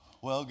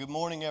Well, good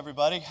morning,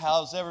 everybody.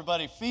 How's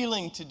everybody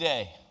feeling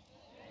today?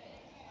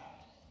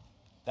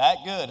 That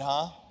good,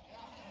 huh?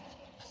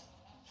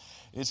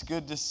 It's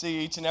good to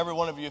see each and every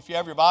one of you. If you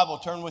have your Bible,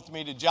 turn with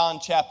me to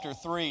John chapter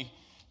 3.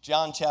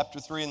 John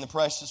chapter 3 in the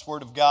precious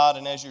Word of God.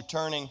 And as you're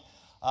turning,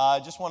 I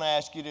just want to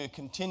ask you to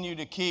continue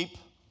to keep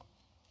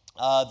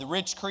the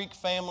Rich Creek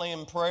family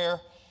in prayer.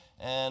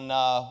 And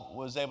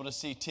was able to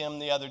see Tim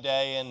the other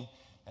day and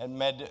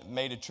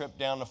made a trip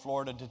down to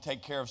Florida to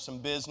take care of some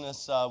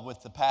business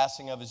with the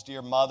passing of his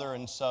dear mother.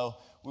 And so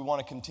we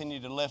want to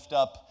continue to lift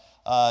up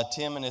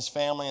Tim and his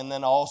family. And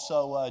then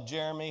also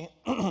Jeremy,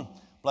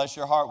 bless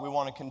your heart, we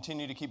want to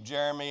continue to keep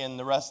Jeremy and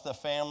the rest of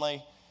the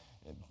family.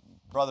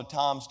 Brother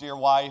Tom's dear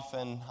wife,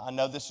 and I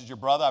know this is your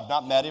brother. I've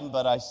not met him,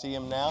 but I see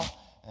him now.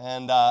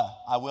 And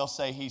I will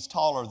say he's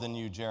taller than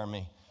you,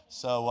 Jeremy.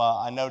 So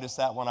I noticed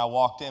that when I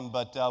walked in.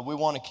 But we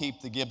want to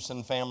keep the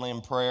Gibson family in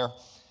prayer.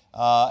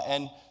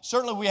 And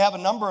certainly we have a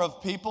number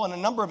of people and a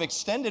number of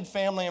extended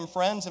family and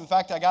friends. In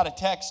fact, I got a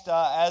text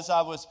as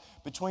I was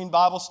between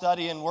Bible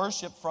study and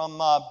worship from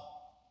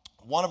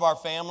one of our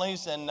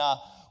families, and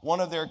one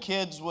of their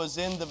kids was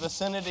in the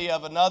vicinity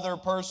of another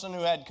person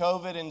who had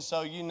COVID, and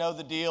so you know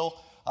the deal,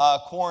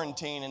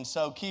 quarantine. And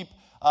so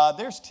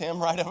there's Tim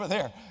right over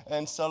there.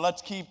 And so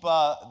let's keep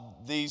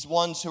these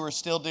ones who are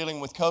still dealing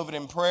with COVID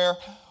in prayer.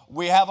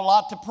 We have a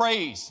lot to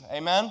praise,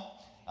 amen?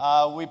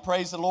 We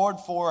praise the Lord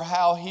for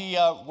how He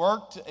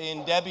worked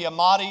in Debbie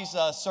Amati's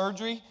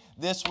surgery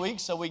this week.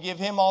 So we give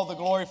Him all the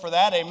glory for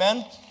that.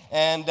 Amen.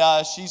 And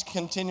she's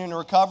continuing to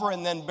recover.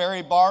 And then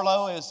Barry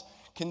Barlow is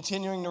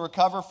continuing to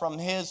recover from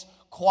his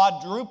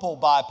quadruple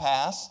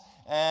bypass.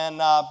 And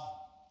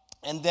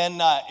then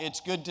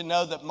it's good to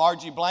know that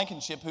Margie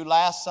Blankenship, who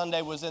last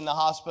Sunday was in the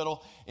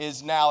hospital,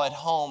 is now at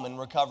home and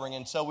recovering.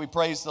 And so we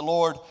praise the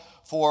Lord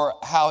for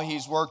how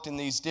He's worked in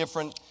these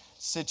different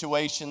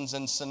situations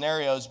and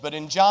scenarios. But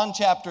in John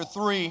chapter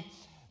 3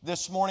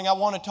 this morning, I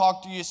want to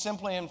talk to you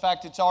simply, in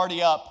fact, it's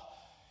already up.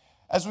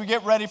 As we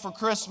get ready for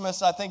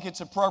Christmas, I think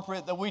it's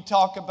appropriate that we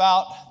talk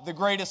about the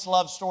greatest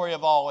love story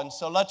of all. And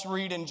so let's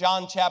read in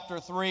John chapter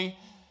 3, a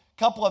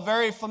couple of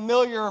very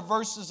familiar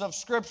verses of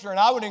Scripture. And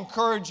I would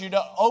encourage you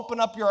to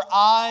open up your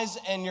eyes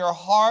and your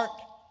heart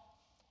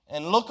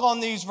and look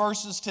on these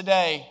verses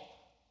today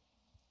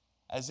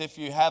as if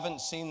you haven't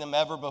seen them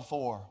ever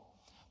before.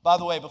 By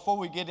the way, before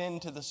we get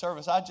into the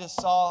service, I just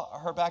saw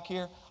her back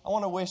here. I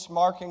want to wish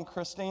Mark and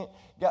Christina,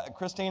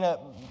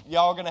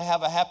 y'all are going to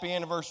have a happy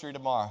anniversary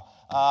tomorrow.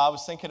 I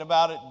was thinking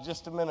about it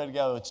just a minute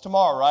ago. It's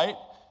tomorrow, right?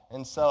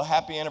 And so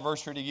happy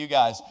anniversary to you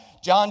guys.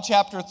 John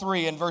chapter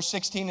 3 and verse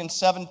 16 and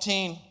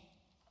 17.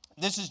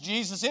 This is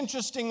Jesus.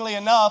 Interestingly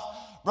enough,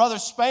 Brother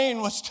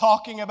Spain was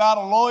talking about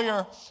a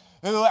lawyer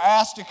who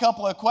asked a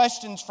couple of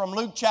questions from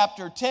Luke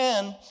chapter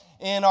 10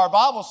 in our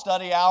Bible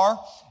study hour.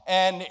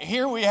 And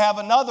here we have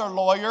another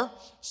lawyer,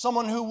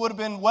 someone who would have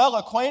been well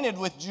acquainted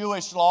with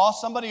Jewish law,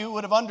 somebody who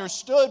would have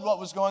understood what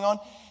was going on.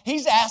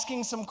 He's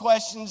asking some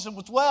questions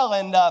as well.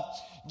 And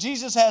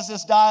Jesus has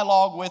this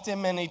dialogue with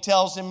him, and he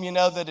tells him,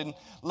 that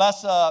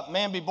unless a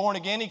man be born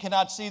again, he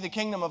cannot see the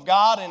kingdom of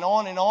God, and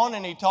on and on.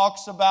 And he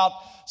talks about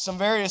some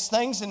various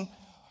things. And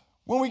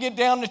when we get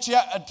down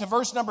to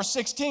verse number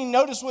 16,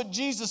 notice what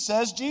Jesus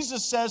says.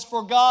 Jesus says,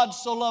 "For God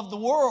so loved the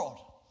world,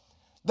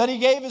 that He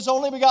gave His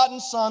only begotten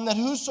Son, that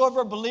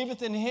whosoever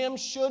believeth in Him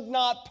should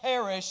not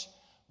perish,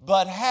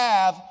 but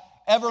have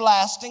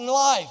everlasting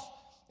life."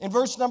 In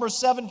verse number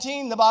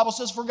 17, the Bible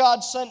says, "For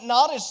God sent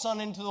not His Son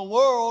into the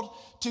world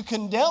to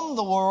condemn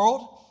the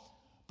world,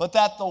 but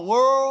that the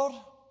world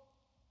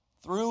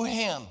through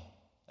Him,"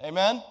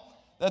 amen,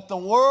 "that the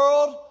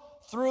world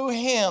through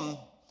Him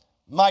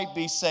might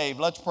be saved."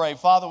 Let's pray.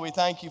 Father, we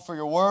thank You for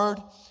Your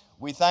word.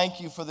 We thank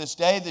You for this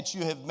day that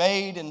You have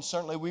made, and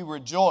certainly we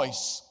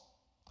rejoice.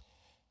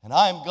 And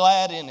I am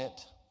glad in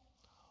it.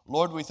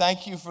 Lord, we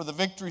thank You for the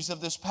victories of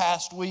this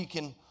past week.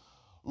 And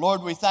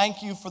Lord, we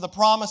thank You for the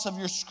promise of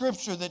Your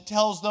Scripture that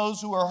tells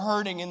those who are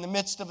hurting in the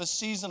midst of a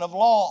season of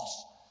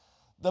loss,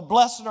 the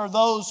blessed are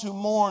those who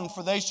mourn,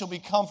 for they shall be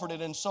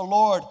comforted. And so,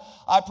 Lord,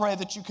 I pray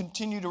that You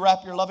continue to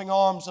wrap Your loving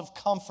arms of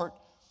comfort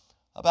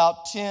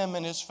about Tim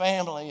and his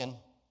family, and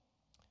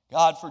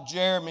God, for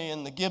Jeremy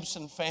and the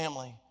Gibson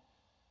family.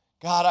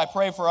 God, I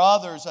pray for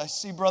others. I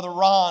see Brother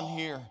Ron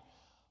here.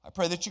 I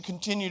pray that You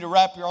continue to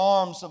wrap Your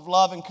arms of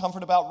love and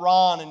comfort about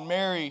Ron and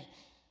Mary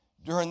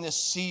during this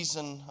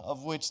season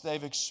of which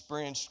they've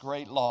experienced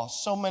great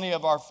loss. So many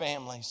of our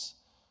families,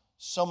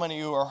 so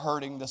many who are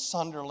hurting, the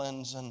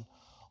Sunderlands, and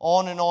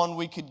on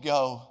we could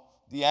go,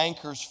 the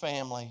Anchors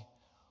family.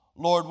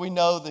 Lord, we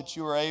know that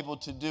You are able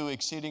to do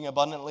exceeding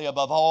abundantly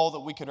above all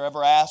that we could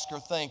ever ask or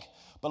think.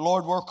 But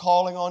Lord, we're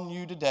calling on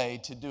You today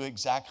to do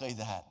exactly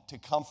that, to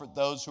comfort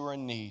those who are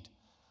in need.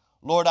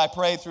 Lord, I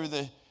pray through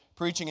the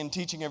preaching and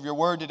teaching of Your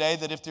word today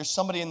that if there's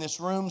somebody in this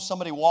room,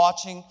 somebody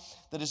watching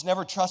that has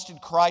never trusted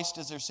Christ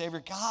as their Savior,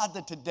 God,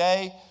 that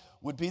today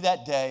would be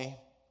that day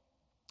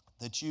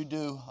that You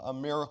do a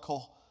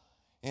miracle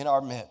in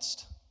our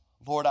midst.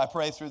 Lord, I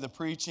pray through the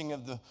preaching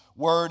of the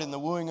word and the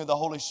wooing of the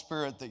Holy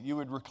Spirit that You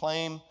would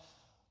reclaim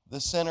the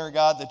sinner,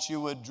 God, that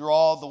you would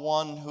draw the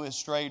one who has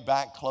strayed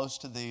back close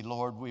to thee.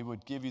 Lord, we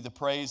would give you the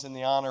praise and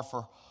the honor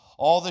for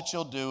all that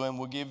you'll do, and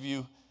we'll give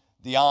you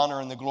the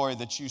honor and the glory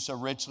that you so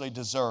richly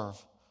deserve.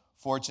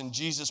 For it's in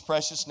Jesus'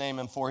 precious name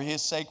and for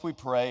his sake we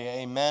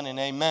pray. Amen and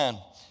amen.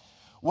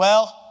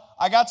 Well,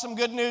 I got some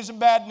good news and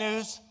bad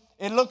news.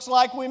 It looks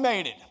like we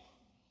made it.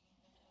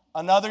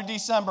 Another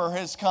December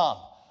has come.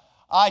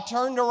 I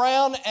turned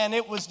around and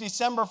it was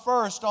December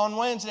 1st on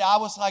Wednesday. I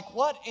was like,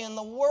 what in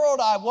the world?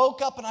 I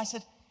woke up and I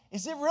said,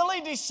 is it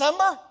really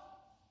December?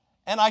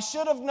 And I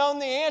should have known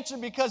the answer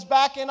because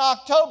back in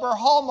October,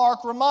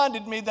 Hallmark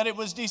reminded me that it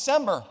was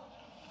December.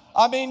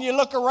 I mean, you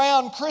look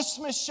around,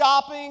 Christmas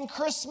shopping,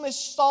 Christmas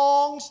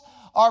songs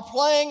are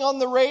playing on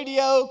the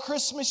radio,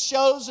 Christmas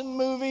shows and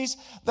movies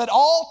that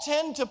all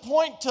tend to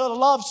point to a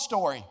love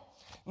story.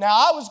 Now,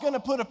 I was going to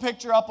put a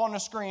picture up on the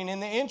screen.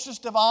 In the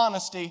interest of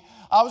honesty,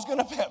 I was going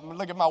to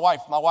look at my wife.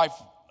 My wife,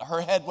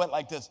 her head went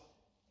like this.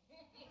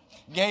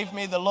 Gave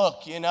me the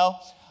look, you know.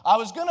 I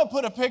was going to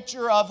put a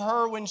picture of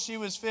her when she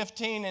was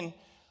 15 and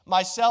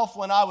myself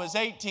when I was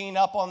 18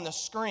 up on the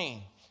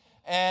screen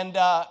and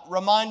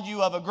remind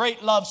you of a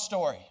great love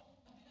story.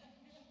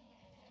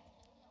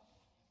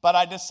 But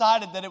I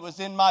decided that it was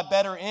in my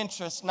better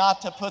interest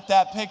not to put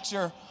that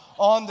picture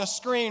on the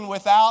screen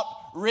without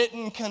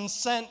written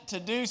consent to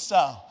do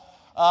so.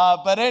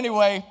 But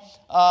anyway,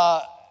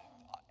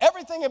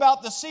 everything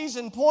about the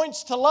season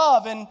points to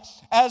love. And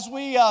as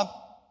we,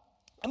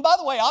 and by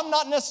the way, I'm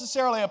not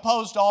necessarily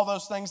opposed to all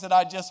those things that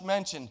I just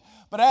mentioned.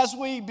 But as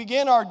we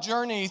begin our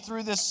journey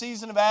through this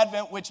season of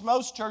Advent, which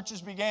most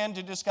churches began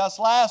to discuss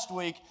last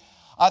week,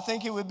 I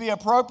think it would be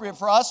appropriate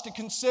for us to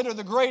consider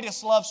the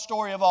greatest love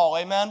story of all.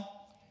 Amen?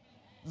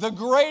 The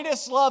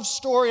greatest love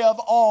story of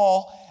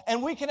all.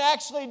 And we can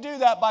actually do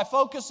that by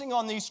focusing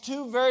on these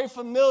two very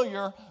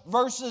familiar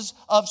verses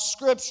of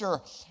Scripture.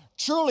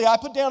 Truly, I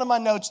put down in my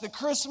notes that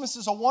Christmas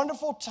is a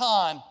wonderful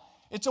time.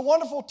 It's a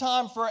wonderful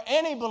time for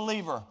any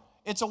believer.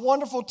 It's a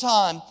wonderful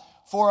time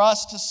for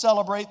us to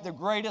celebrate the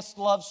greatest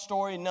love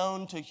story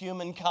known to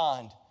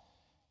humankind.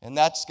 And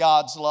that's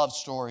God's love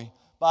story.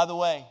 By the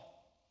way,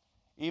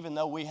 even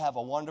though we have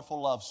a wonderful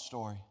love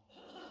story,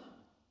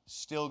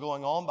 still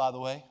going on, by the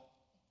way,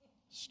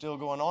 still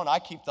going on. I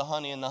keep the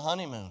honey in the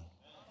honeymoon.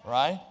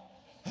 Right?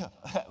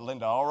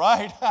 Linda, all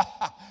right.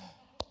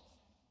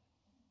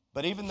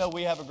 But even though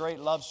we have a great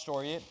love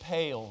story, it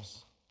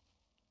pales.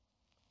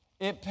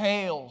 It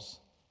pales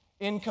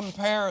in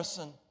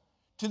comparison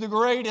to the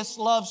greatest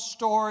love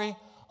story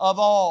of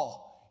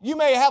all. You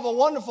may have a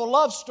wonderful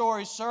love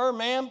story, sir,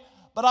 ma'am,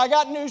 but I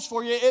got news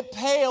for you. It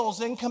pales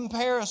in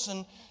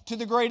comparison to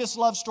the greatest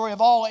love story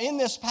of all. In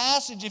this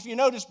passage, if you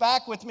notice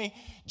back with me,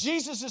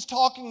 Jesus is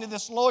talking to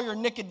this lawyer,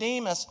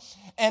 Nicodemus,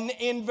 and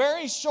in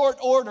very short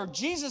order,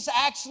 Jesus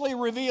actually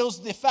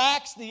reveals the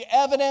facts, the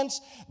evidence,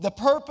 the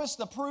purpose,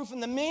 the proof,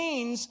 and the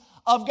means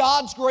of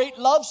God's great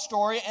love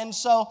story. And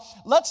so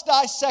let's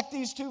dissect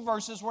these two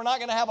verses. We're not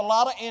going to have a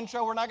lot of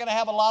intro. We're not going to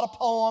have a lot of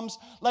poems.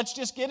 Let's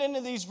just get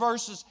into these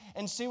verses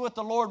and see what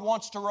the Lord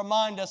wants to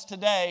remind us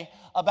today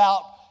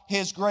about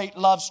his great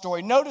love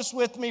story. Notice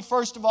with me,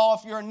 first of all,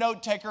 if you're a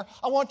note taker,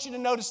 I want you to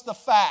notice the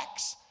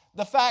facts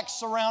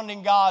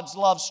surrounding God's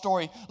love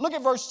story. Look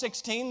at verse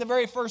 16. The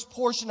very first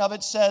portion of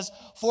it says,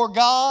 for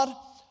God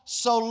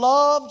so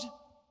loved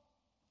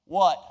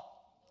what?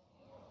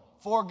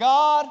 For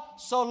God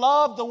so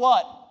loved the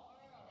what?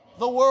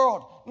 The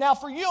world. Now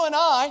for you and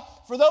I,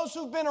 for those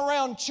who've been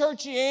around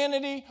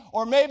churchianity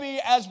or maybe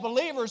as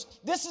believers,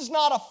 this is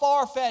not a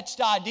far-fetched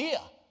idea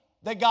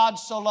that God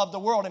so loved the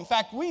world. In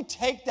fact, we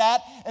take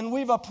that and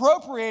we've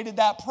appropriated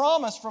that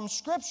promise from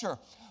Scripture.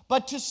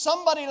 But to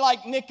somebody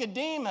like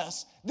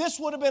Nicodemus, this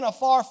would have been a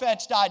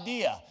far-fetched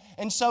idea.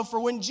 And so for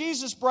when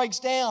Jesus breaks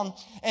down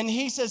and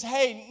he says,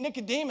 hey,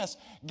 Nicodemus,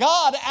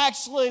 God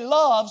actually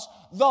loves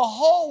the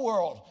whole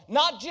world.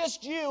 Not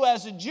just you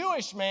as a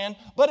Jewish man,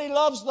 but he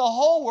loves the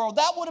whole world.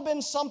 That would have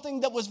been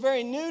something that was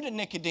very new to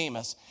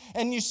Nicodemus.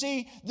 And you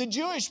see, the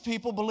Jewish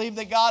people believed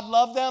that God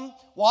loved them.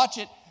 Watch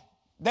it.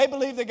 They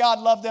believed that God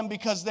loved them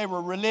because they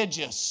were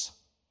religious.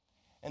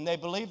 And they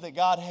believed that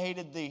God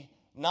hated the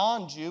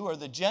non-Jew or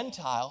the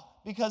Gentile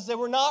because they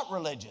were not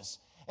religious.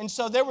 And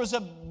so there was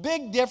a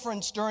big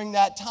difference during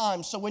that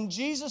time. So when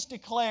Jesus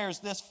declares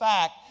this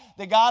fact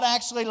that God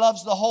actually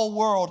loves the whole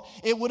world,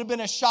 it would have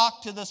been a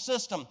shock to the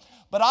system.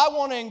 But I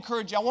want to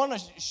encourage you. I want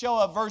to show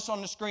a verse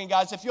on the screen,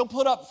 guys. If you'll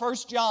put up 1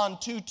 John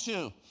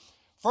 2:2.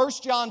 1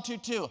 John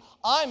 2:2.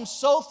 I'm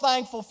so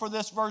thankful for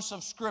this verse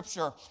of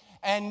Scripture.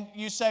 And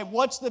you say,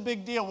 what's the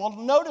big deal? Well,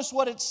 notice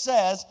what it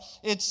says.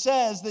 It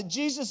says that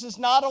Jesus is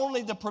not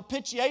only the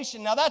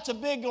propitiation. Now, that's a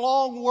big,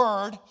 long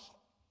word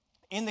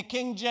in the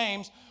King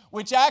James,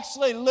 which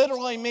actually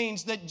literally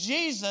means that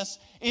Jesus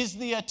is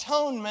the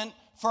atonement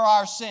for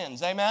our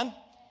sins. Amen?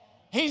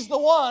 He's the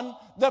one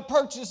that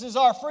purchases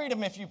our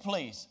freedom, if you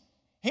please.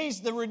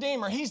 He's the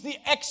Redeemer. He's the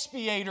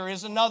expiator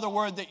is another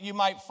word that you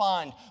might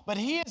find. But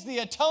He is the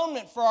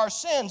atonement for our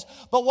sins.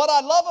 But what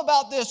I love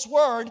about this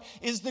word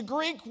is the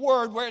Greek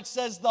word where it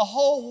says the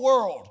whole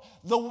world.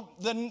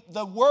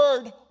 The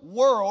word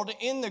world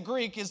in the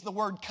Greek is the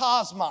word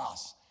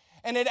cosmos.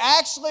 And it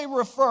actually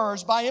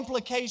refers by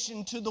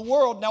implication to the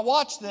world. Now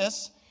watch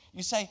this.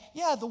 You say,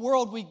 yeah, the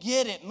world, we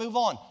get it, move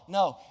on.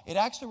 No, it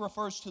actually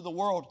refers to the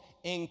world,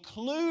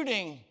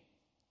 including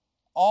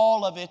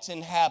all of its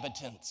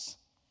inhabitants.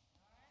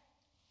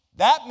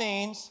 That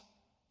means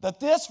that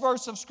this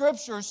verse of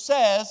Scripture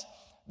says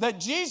that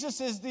Jesus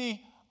is the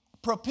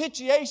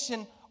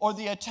propitiation or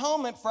the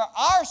atonement for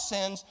our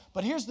sins,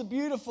 but here's the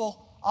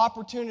beautiful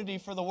opportunity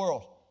for the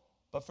world,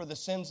 but for the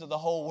sins of the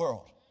whole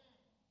world.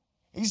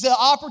 He's the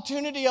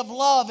opportunity of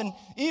love, and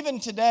even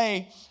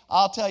today,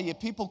 I'll tell you,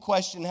 people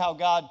question how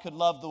God could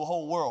love the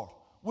whole world.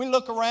 We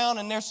look around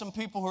and there's some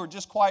people who are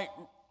just quite,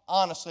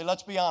 honestly,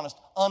 let's be honest,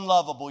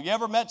 unlovable. You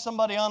ever met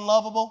somebody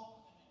unlovable?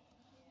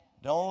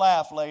 Don't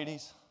laugh,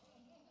 ladies.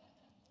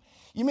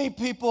 You meet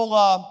people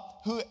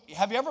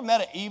have you ever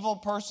met an evil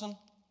person?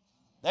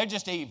 They're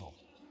just evil.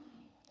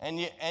 And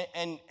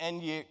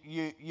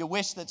you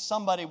wish that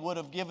somebody would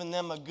have given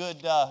them a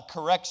good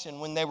correction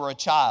when they were a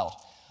child.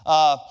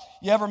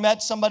 You ever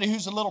met somebody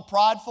who's a little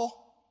prideful?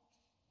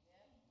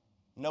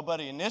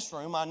 Nobody in this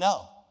room, I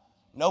know.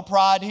 No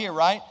pride here,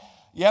 right?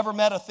 You ever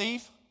met a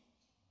thief?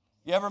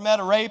 You ever met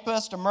a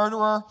rapist, a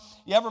murderer?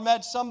 You ever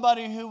met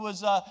somebody who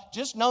was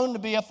just known to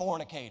be a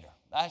fornicator?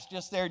 That's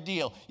just their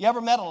deal. You ever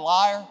met a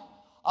liar?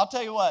 I'll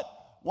tell you what,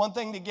 one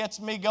thing that gets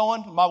me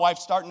going, my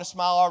wife's starting to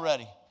smile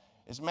already,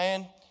 is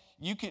man,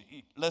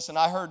 listen,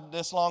 I heard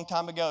this a long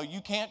time ago,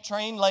 you can't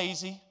train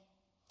lazy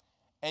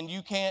and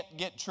you can't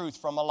get truth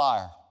from a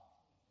liar.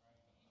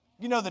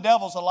 You know the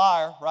devil's a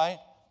liar, right?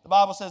 The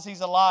Bible says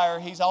he's a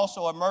liar. He's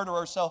also a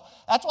murderer. So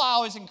that's why I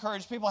always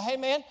encourage people, hey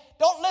man,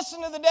 don't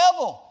listen to the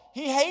devil.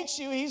 He hates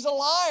you. He's a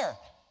liar.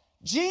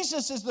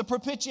 Jesus is the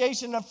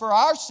propitiation for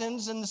our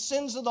sins and the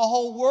sins of the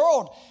whole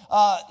world.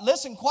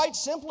 Listen, quite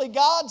simply,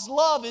 God's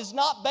love is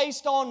not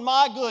based on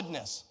my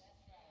goodness.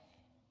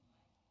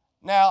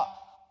 Now,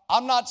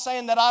 I'm not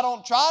saying that I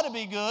don't try to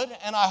be good,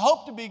 and I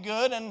hope to be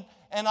good, and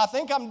I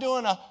think I'm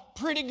doing a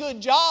pretty good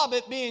job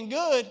at being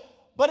good,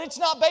 but it's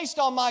not based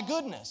on my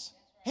goodness.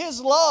 His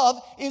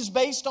love is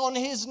based on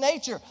His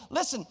nature.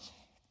 Listen,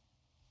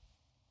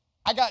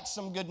 I got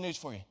some good news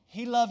for you.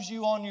 He loves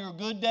you on your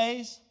good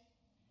days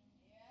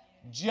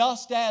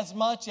just as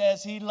much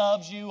as He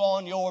loves you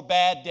on your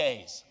bad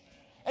days.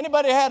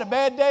 Anybody had a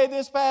bad day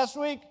this past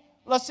week?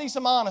 Let's see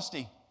some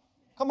honesty.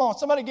 Come on,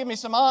 somebody give me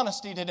some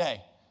honesty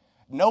today.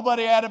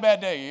 Nobody had a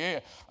bad day. Yeah.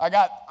 I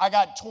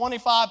got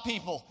 25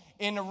 people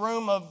in a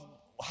room of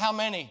how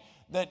many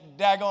that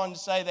daggone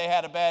say they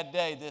had a bad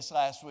day this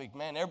last week.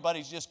 Man,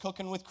 everybody's just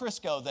cooking with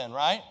Crisco then,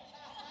 right?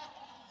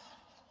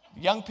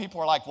 Young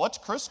people are like, what's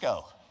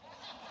Crisco?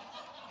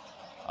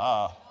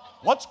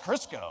 What's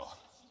Crisco?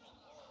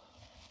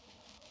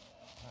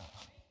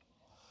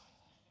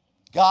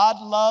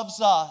 God loves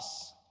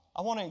us.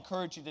 I want to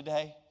encourage you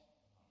today.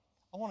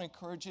 I want to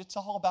encourage you. It's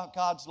all about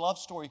God's love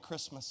story,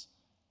 Christmas.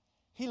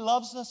 He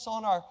loves us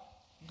on our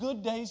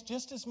good days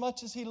just as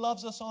much as He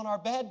loves us on our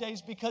bad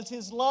days, because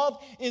His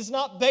love is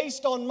not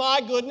based on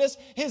my goodness.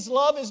 His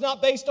love is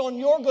not based on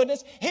your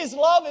goodness. His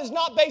love is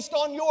not based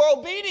on your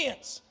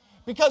obedience,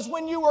 because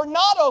when you were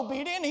not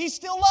obedient, He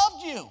still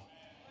loved you.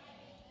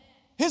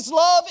 His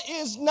love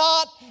is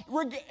not,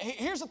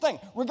 here's the thing,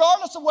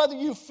 regardless of whether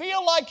you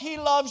feel like He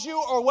loves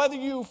you or whether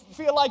you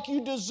feel like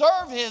you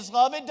deserve His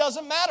love, it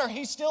doesn't matter.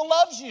 He still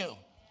loves you.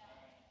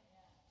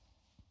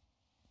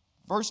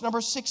 Verse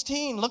number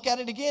 16, look at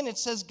it again. It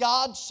says,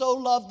 God so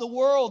loved the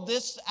world.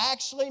 This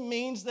actually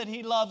means that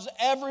He loves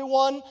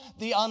everyone,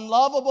 the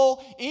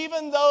unlovable,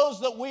 even those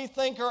that we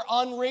think are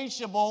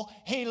unreachable,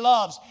 He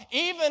loves.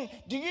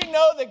 Do you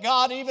know that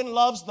God even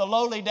loves the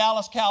lowly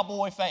Dallas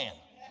Cowboy fan?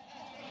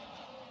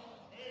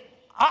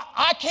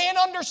 I can't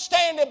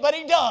understand it, but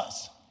He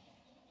does.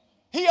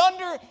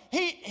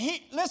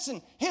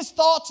 Listen, His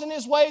thoughts and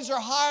His ways are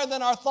higher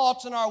than our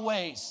thoughts and our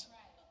ways.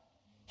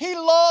 He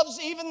loves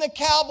even the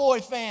cowboy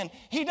fan.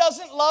 He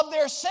doesn't love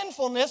their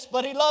sinfulness,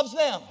 but He loves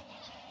them.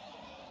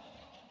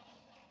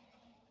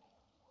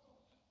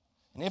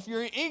 And if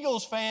you're an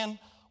Eagles fan,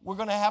 we're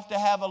going to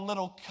have a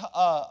little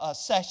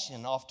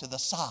session off to the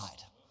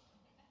side.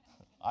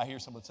 I hear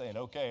someone saying,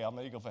 okay, I'm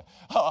an Eagle fan.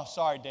 Oh,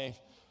 sorry, Dave.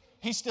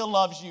 He still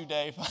loves you,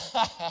 Dave.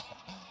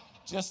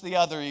 Just the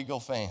other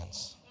Eagle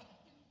fans.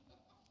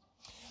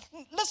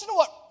 Listen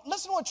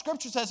to what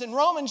Scripture says in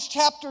Romans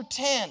chapter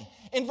 10,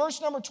 in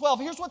verse number 12.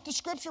 Here's what the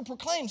Scripture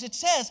proclaims. It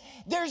says,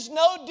 there's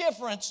no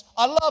difference.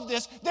 I love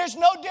this. There's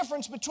no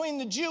difference between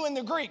the Jew and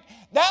the Greek.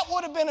 That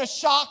would have been a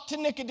shock to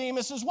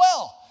Nicodemus as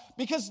well.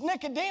 Because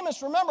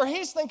Nicodemus, remember,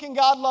 he's thinking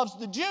God loves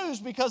the Jews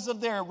because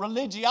of their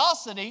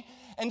religiosity.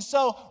 And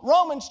so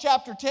Romans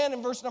chapter 10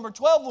 and verse number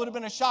 12 would have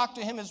been a shock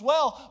to him as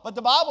well. But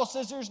the Bible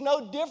says there's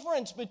no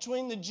difference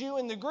between the Jew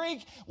and the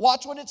Greek.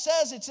 Watch what it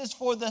says. It says,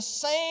 for the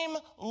same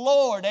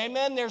Lord.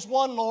 Amen. There's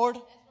one Lord.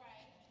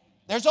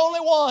 There's only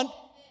one.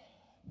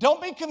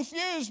 Don't be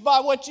confused by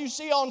what you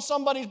see on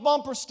somebody's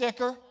bumper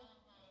sticker.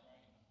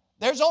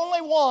 There's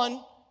only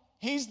one.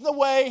 He's the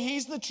way,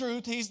 He's the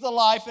truth, He's the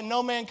life, and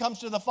no man comes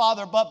to the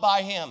Father but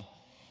by Him.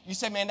 You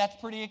say, man, that's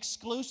pretty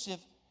exclusive.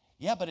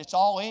 Yeah, but it's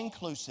all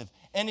inclusive.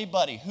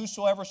 Anybody,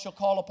 whosoever shall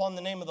call upon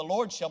the name of the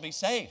Lord shall be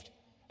saved.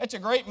 That's a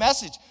great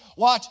message.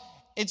 Watch,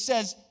 it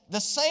says,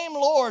 the same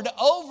Lord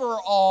over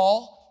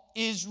all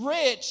is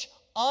rich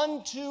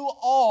unto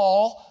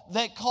all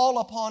that call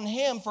upon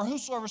Him. For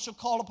whosoever shall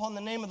call upon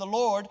the name of the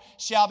Lord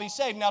shall be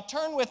saved. Now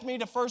turn with me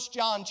to 1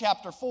 John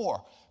chapter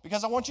 4,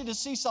 because I want you to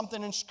see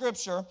something in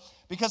Scripture,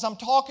 because I'm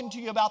talking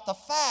to you about the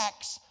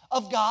facts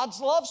of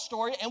God's love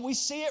story, and we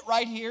see it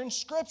right here in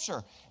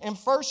Scripture. In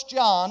 1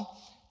 John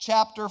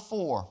chapter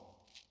 4.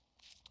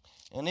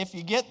 And if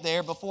you get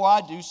there before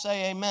I do,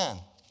 say amen.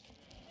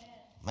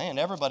 Man,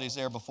 everybody's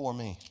there before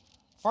me.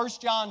 1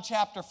 John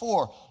chapter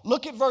 4.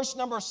 Look at verse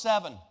number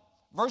 7.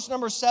 Verse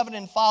number 7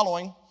 and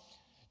following.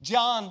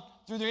 John,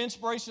 through the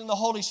inspiration of the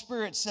Holy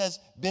Spirit, says,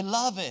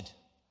 Beloved,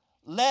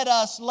 let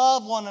us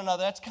love one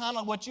another. That's kind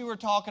of what you were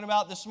talking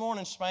about this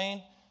morning,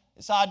 Spain.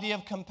 This idea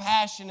of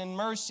compassion and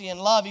mercy and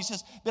love. He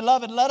says,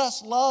 Beloved, let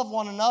us love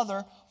one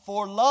another,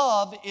 for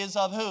love is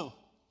of who?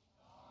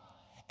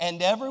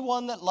 And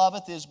everyone that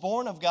loveth is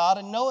born of God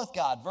and knoweth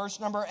God. Verse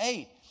number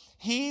 8.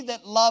 He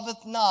that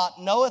loveth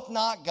not knoweth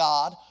not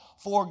God,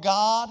 for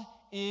God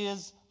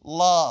is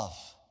love.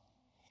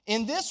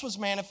 In this was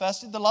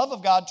manifested the love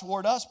of God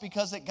toward us,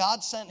 because that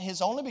God sent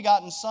His only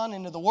begotten Son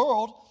into the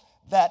world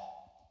that,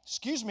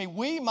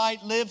 we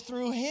might live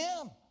through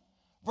Him.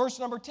 Verse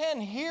number 10,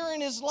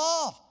 herein is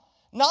love.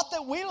 Not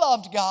that we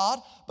loved God,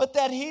 but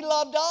that He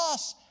loved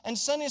us and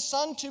sent His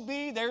Son to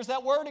be, there's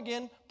that word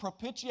again,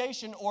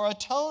 propitiation or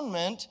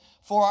atonement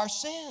for our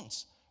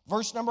sins.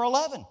 Verse number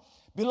 11,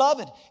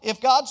 Beloved,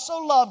 if God so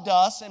loved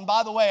us, and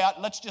by the way,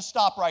 let's just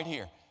stop right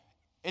here.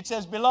 It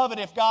says, Beloved,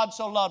 if God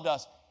so loved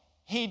us.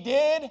 He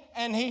did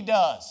and He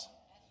does.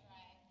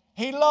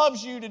 He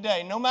loves you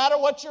today. No matter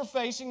what you're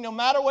facing, no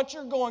matter what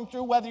you're going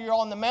through, whether you're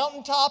on the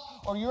mountaintop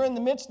or you're in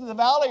the midst of the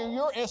valley or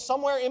you're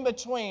somewhere in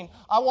between,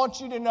 I want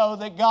you to know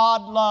that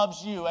God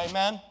loves you.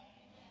 Amen? It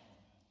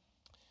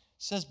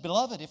says,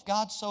 Beloved, if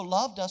God so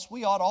loved us,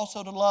 we ought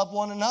also to love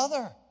one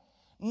another.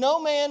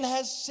 No man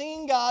has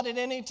seen God at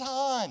any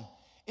time.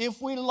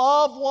 If we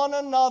love one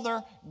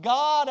another,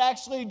 God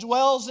actually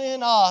dwells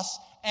in us,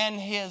 and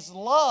His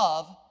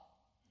love,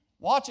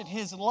 watch it,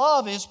 His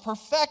love is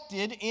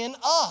perfected in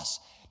us.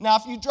 Now,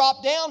 if you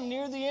drop down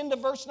near the end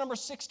of verse number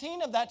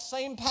 16 of that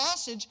same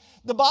passage,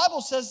 the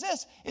Bible says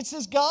this. It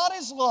says, God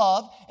is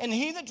love, and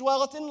he that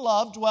dwelleth in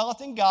love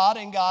dwelleth in God,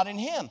 and God in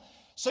him.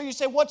 So you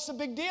say, what's the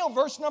big deal?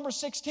 Verse number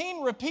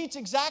 16 repeats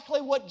exactly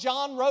what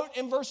John wrote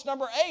in verse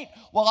number 8.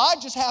 Well, I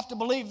just have to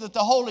believe that the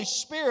Holy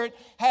Spirit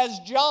has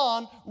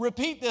John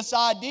repeat this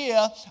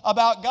idea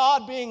about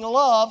God being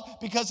love,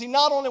 because he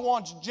not only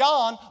wants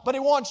John, but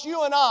he wants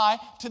you and I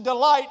to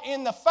delight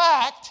in the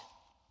fact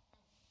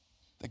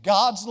that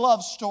God's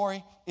love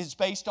story is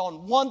based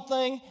on one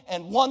thing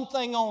and one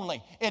thing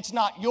only. It's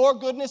not your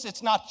goodness.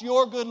 It's not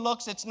your good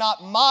looks. It's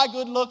not my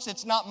good looks.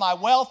 It's not my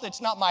wealth. It's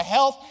not my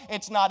health.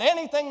 It's not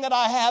anything that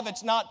I have.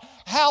 It's not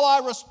how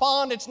I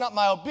respond. It's not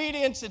my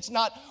obedience. It's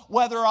not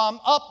whether I'm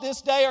up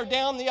this day or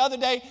down the other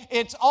day.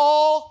 It's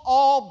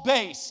all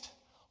based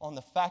on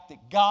the fact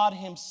that God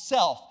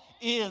himself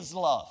is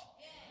love.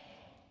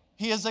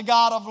 He is a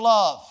God of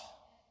love.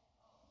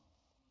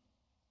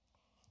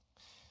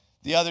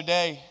 The other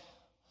day,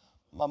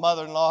 my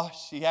mother-in-law,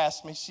 she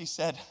asked me, she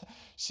said,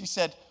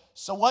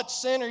 so what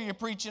sin are you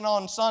preaching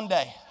on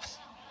Sunday?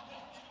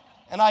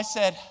 And I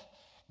said,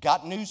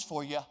 got news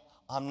for you,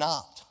 I'm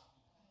not.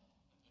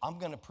 I'm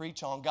going to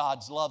preach on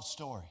God's love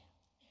story.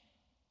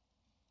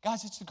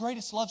 Guys, it's the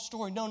greatest love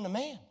story known to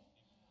man.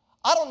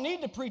 I don't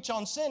need to preach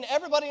on sin.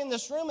 Everybody in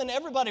this room and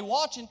everybody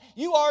watching,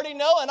 you already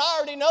know, and I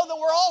already know that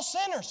we're all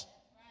sinners.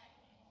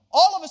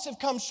 All of us have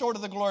come short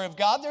of the glory of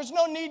God. There's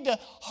no need to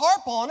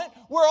harp on it.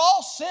 We're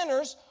all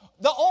sinners.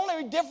 The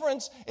only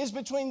difference is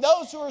between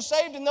those who are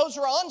saved and those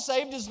who are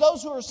unsaved is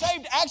those who are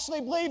saved actually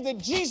believe that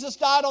Jesus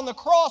died on the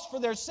cross for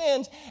their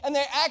sins, and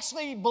they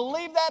actually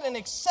believe that and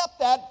accept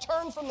that,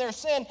 turn from their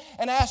sin,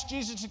 and ask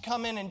Jesus to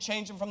come in and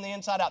change them from the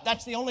inside out.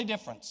 That's the only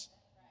difference.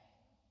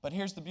 But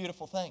here's the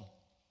beautiful thing.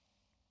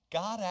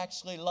 God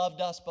actually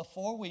loved us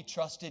before we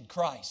trusted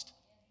Christ.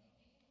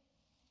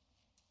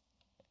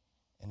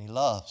 And he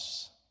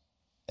loves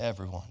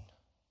everyone.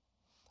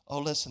 Oh,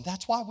 listen,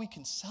 that's why we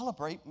can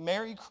celebrate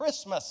Merry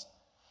Christmas.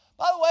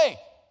 By the way,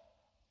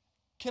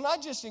 can I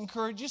just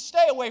encourage you,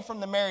 stay away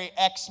from the Merry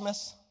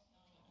Xmas.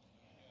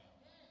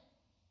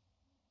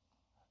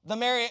 The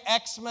Merry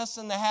Xmas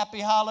and the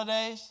Happy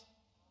Holidays.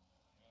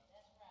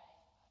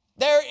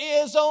 There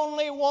is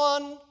only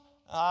one.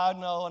 I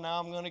know,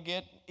 now I'm going to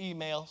get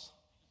emails.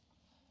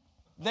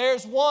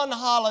 There's one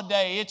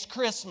holiday. It's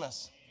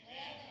Christmas.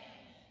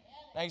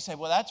 Now you say,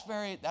 well, that's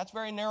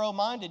very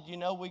narrow-minded. You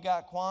know, we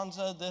got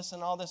Kwanzaa, this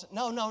and all this.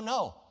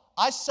 No.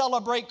 I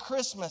celebrate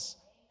Christmas.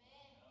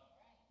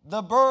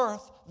 The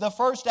birth, the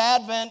first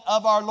advent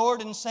of our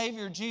Lord and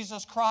Savior,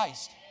 Jesus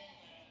Christ.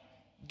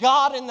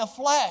 God in the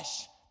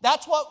flesh.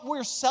 That's what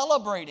we're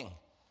celebrating.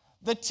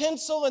 The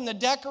tinsel and the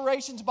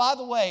decorations, by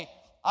the way,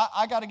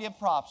 I got to give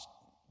props.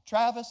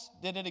 Travis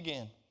did it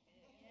again.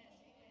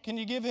 Can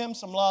you give him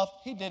some love?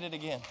 He did it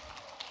again.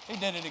 He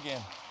did it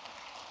again.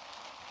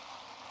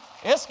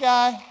 This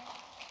guy,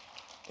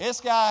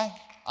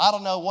 I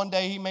don't know, one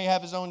day he may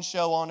have his own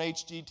show on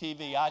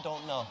HGTV. I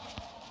don't know.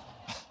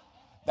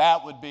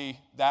 That would be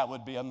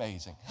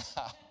amazing.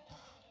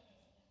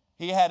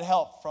 He had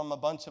help from a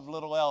bunch of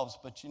little elves,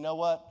 but you know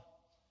what?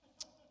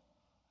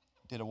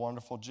 Did a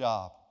wonderful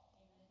job.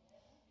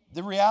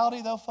 The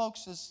reality, though,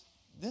 folks, is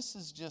this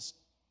is just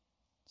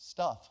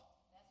stuff.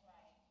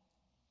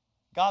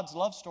 God's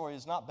love story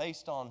is not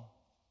based on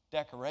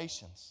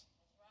decorations.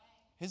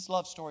 His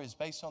love story is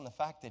based on the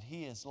fact that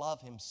He is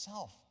love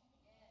Himself.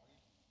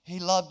 He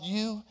loved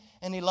you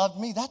and He loved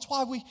me. That's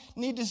why we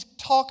need to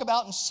talk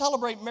about and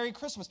celebrate Merry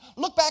Christmas.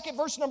 Look back at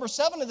verse number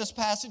 7 of this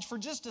passage for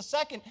just a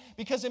second,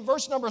 because in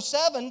verse number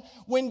 7,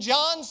 when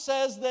John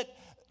says that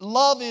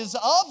love is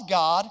of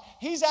God,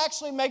 he's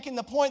actually making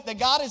the point that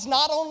God is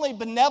not only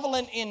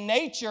benevolent in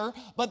nature,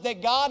 but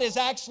that God is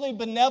actually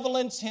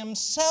benevolence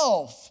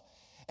Himself.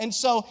 And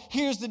so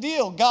here's the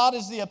deal. God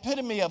is the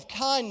epitome of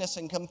kindness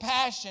and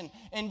compassion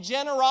and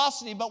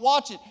generosity. But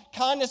watch it.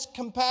 Kindness,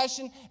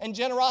 compassion, and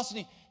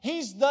generosity.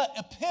 He's the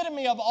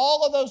epitome of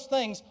all of those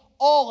things,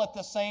 all at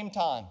the same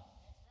time.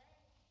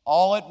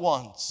 All at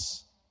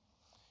once.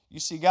 You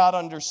see, God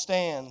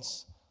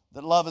understands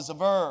that love is a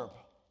verb.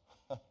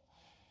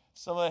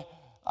 So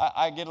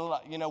I get a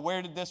lot,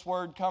 where did this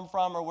word come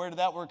from, or where did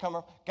that word come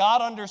from?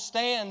 God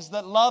understands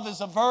that love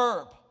is a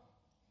verb.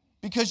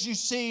 Because you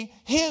see,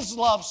 His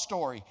love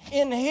story,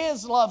 in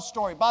His love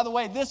story, by the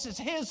way, this is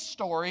His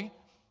story,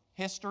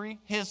 history,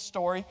 His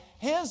story,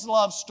 His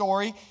love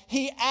story,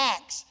 He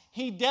acts,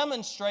 He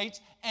demonstrates,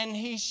 and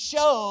He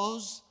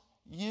shows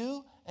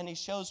you and He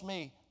shows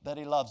me that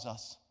He loves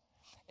us.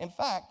 In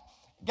fact,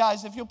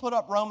 guys, if you'll put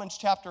up Romans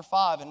chapter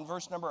 5 and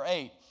verse number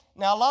 8.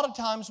 Now, a lot of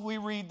times we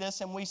read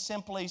this and we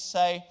simply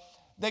say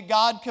that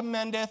God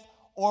commendeth,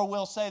 or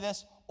we'll say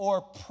this, or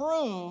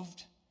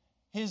proved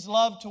His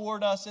love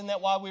toward us in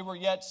that while we were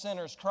yet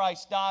sinners,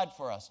 Christ died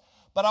for us.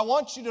 But I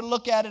want you to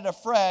look at it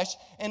afresh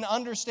and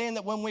understand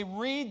that when we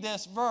read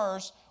this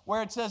verse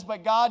where it says,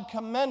 but God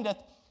commendeth,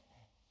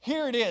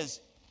 here it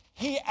is.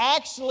 He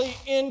actually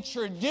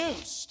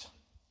introduced.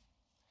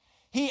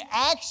 He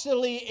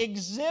actually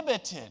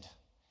exhibited.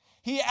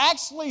 He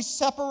actually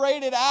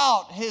separated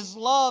out His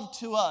love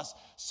to us.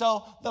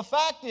 So the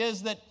fact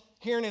is that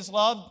here in His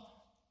love,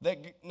 that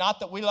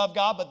not that we love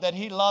God, but that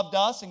He loved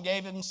us and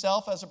gave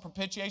Himself as a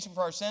propitiation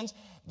for our sins.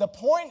 The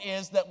point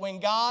is that when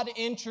God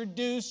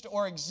introduced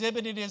or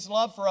exhibited His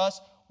love for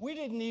us, we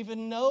didn't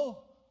even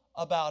know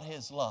about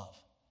His love.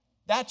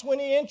 That's when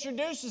He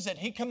introduces it.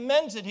 He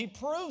commends it. He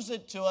proves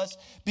it to us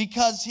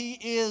because He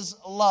is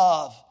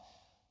love.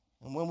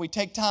 And when we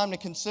take time to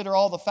consider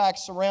all the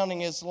facts surrounding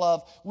His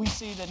love, we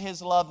see that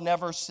His love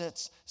never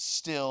sits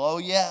still. Oh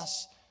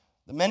yes,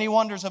 the many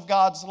wonders of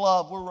God's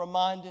love. We're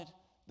reminded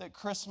that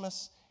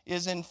Christmas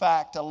is in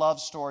fact a love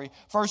story.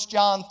 1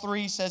 John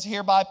 3 says,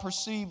 hereby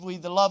perceive we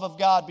the love of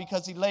God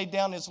because He laid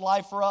down His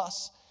life for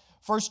us.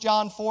 1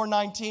 John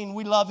 4:19,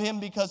 we love Him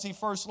because He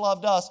first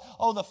loved us.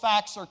 Oh, the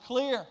facts are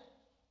clear.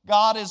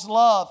 God is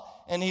love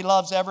and He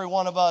loves every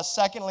one of us.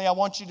 Secondly, I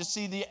want you to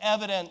see the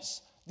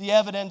evidence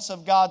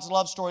of God's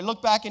love story.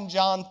 Look back in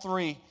John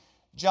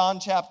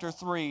chapter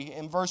 3,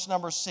 in verse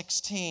number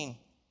 16.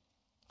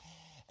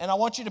 And I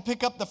want you to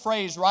pick up the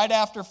phrase right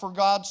after, for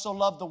God so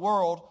loved the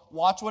world.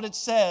 Watch what it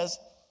says.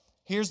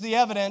 Here's the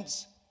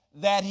evidence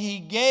that He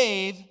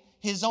gave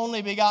His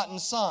only begotten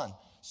Son.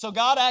 So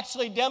God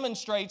actually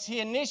demonstrates, He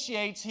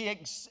initiates, He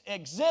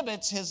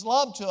exhibits His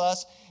love to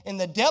us in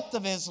the depth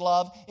of His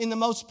love in the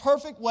most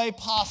perfect way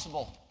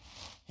possible.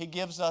 He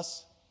gives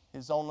us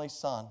His only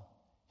Son.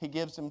 He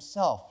gives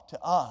Himself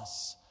to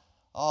us,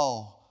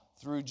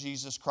 through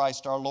Jesus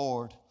Christ our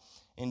Lord.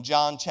 In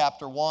John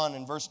chapter 1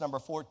 and verse number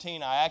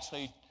 14, I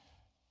actually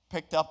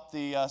picked up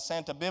the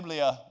Santa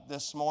Biblia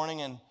this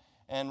morning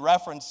and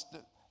referenced.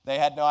 They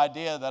had no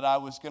idea that I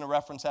was going to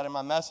reference that in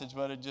my message,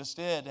 but it just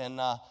did.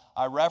 And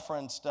I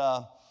referenced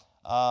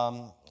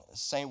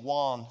San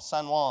Juan,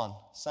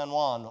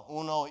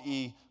 uno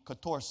y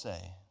catorce,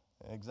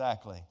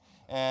 exactly.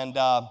 And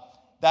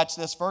that's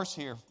this verse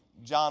here.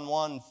 John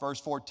 1, verse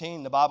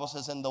 14, the Bible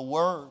says, in the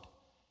Word.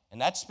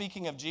 And that's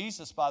speaking of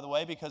Jesus, by the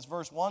way, because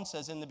verse 1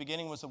 says, in the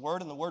beginning was the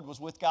Word, and the Word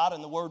was with God,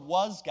 and the Word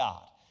was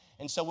God.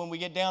 And so when we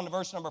get down to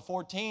verse number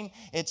 14,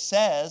 it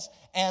says,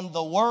 and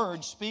the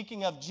Word,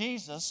 speaking of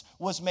Jesus,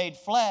 was made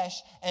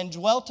flesh and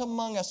dwelt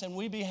among us, and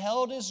we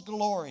beheld His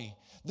glory,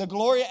 the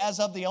glory as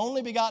of the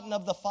only begotten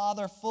of the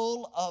Father,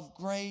 full of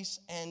grace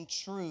and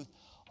truth.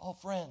 Oh,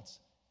 friends,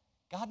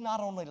 God not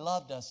only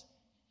loved us,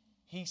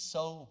 He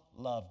so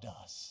loved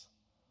us.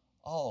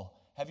 Oh,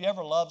 have you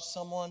ever loved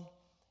someone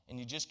and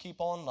you just keep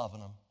on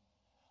loving them?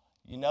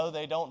 You know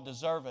they don't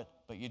deserve it,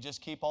 but you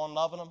just keep on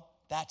loving them?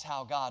 That's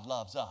how God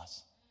loves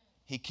us.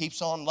 He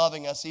keeps on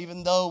loving us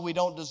even though we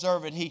don't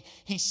deserve it.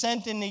 He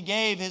sent and He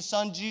gave His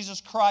Son Jesus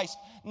Christ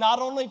not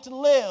only to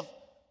live,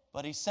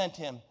 but He sent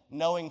Him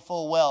knowing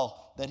full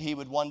well that He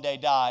would one day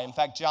die. In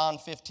fact, John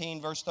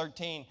 15, verse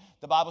 13,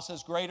 the Bible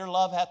says, greater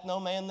love hath no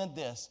man than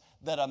this,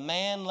 that a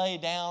man lay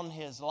down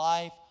his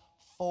life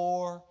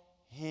for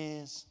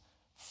his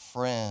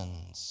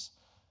friends.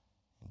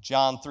 In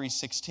John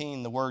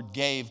 3:16, the word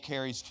gave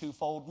carries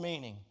twofold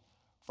meaning.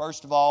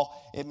 First of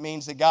all, it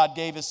means that God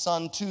gave His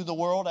Son to the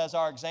world as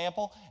our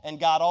example, and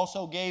God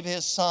also gave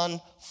His Son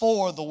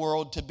for the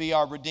world to be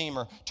our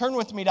Redeemer. Turn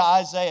with me to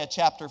Isaiah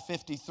chapter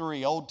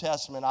 53, Old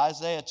Testament,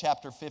 Isaiah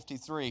chapter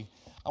 53.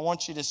 I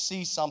want you to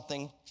see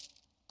something.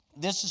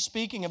 This is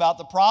speaking about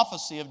the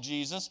prophecy of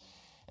Jesus,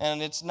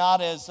 and it's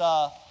not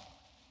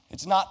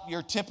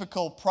your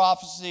typical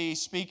prophecy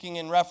speaking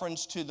in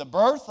reference to the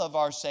birth of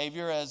our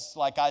Savior, as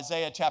like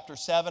Isaiah chapter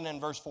 7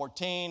 and verse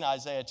 14,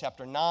 Isaiah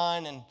chapter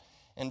 9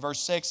 and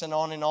verse 6 and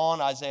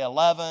on, Isaiah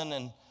 11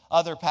 and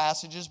other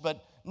passages.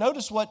 But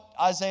notice what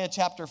Isaiah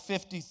chapter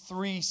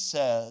 53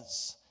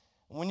 says.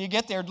 When you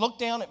get there, look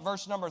down at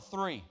verse number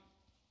 3.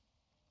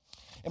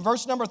 In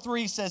verse number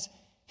 3 says,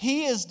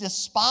 He is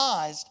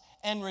despised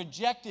and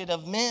rejected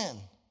of men,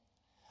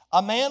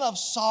 a man of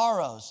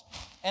sorrows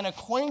and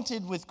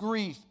acquainted with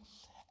grief.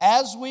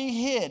 As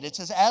we hid, it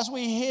says, as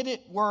we hid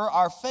it were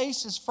our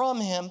faces from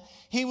Him,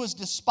 He was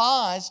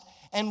despised,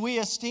 and we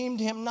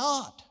esteemed Him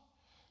not.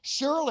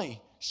 Surely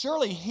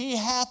He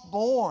hath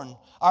borne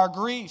our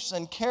griefs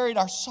and carried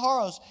our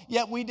sorrows,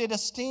 yet we did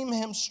esteem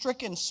Him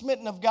stricken,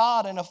 smitten of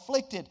God, and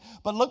afflicted.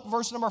 But look,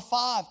 verse number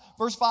 5.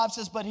 Verse 5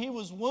 says, but He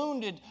was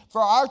wounded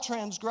for our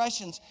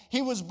transgressions.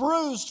 He was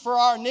bruised for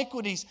our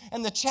iniquities,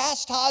 and the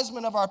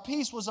chastisement of our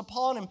peace was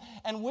upon Him,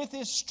 and with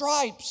His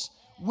stripes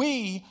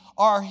we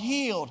are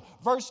healed.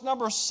 Verse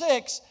number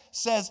 6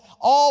 says,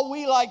 all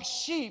we like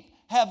sheep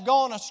have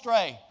gone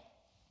astray.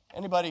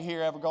 Anybody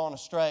here ever gone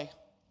astray?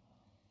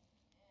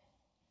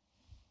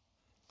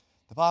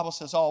 The Bible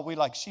says, all we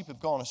like sheep have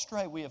gone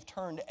astray. We have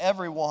turned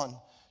everyone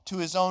to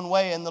his own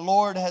way, and the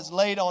Lord has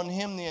laid on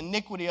Him the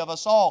iniquity of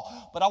us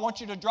all. But I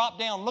want you to drop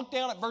down. Look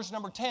down at verse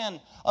number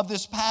 10 of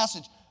this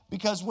passage,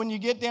 because when you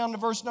get down to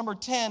verse number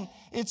 10,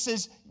 it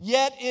says,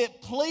 yet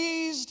it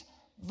pleased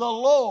the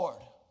Lord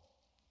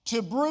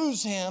to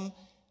bruise Him.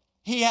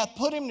 He hath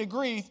put Him to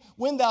grief.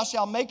 When thou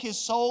shalt make His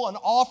soul an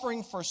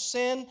offering for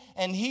sin,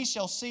 and He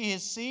shall see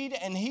His seed,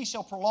 and He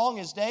shall prolong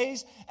His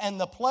days, and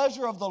the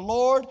pleasure of the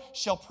Lord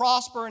shall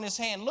prosper in His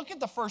hand. Look at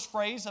the first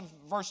phrase of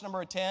verse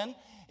number 10.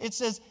 It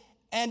says,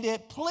 and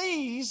it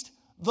pleased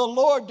the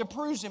Lord to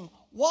bruise Him.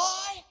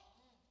 Why?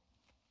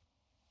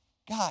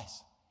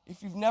 Guys,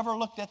 if you've never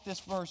looked at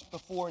this verse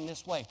before in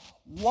this way,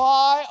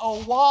 why,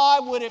 oh why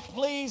would it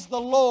please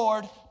the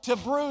Lord to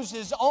bruise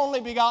His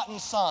only begotten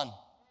Son?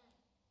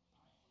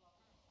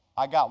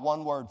 I got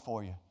one word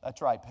for you.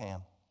 That's right,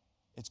 Pam.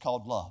 It's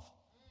called love.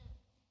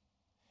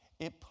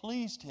 It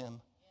pleased Him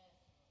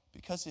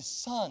because His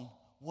Son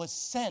was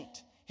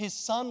sent. His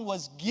Son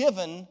was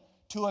given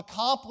to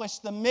accomplish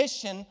the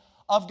mission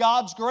of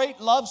God's great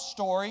love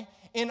story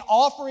in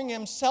offering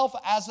Himself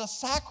as a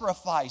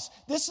sacrifice.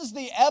 This is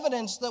the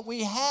evidence that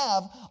we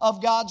have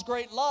of God's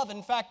great love.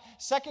 In fact,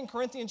 2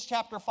 Corinthians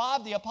chapter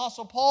 5, the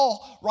Apostle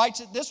Paul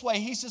writes it this way.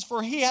 He says,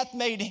 for He hath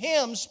made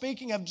Him,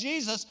 speaking of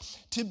Jesus,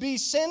 to be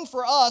sin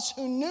for us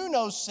who knew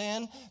no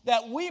sin,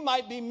 that we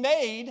might be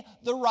made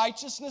the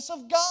righteousness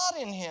of God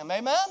in Him.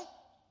 Amen?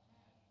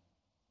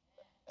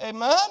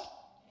 Amen?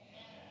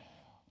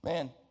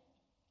 Man,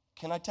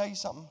 can I tell you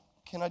something?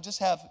 Can I just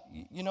have,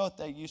 you know what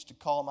they used to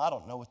call them? I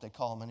don't know what they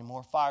call them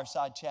anymore.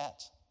 Fireside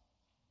chats.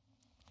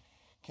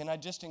 Can I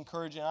just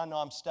encourage you? I know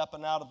I'm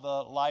stepping out of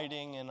the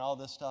lighting and all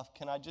this stuff.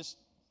 Can I just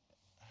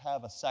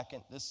have a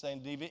second? This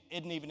thing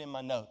isn't even in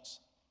my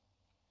notes.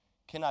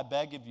 Can I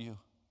beg of you,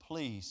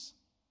 please,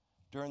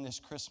 during this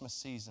Christmas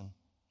season,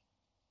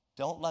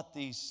 don't let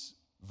these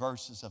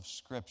verses of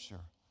Scripture,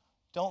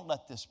 don't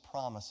let this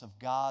promise of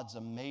God's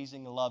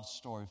amazing love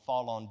story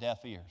fall on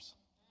deaf ears.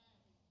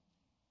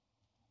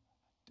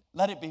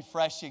 Let it be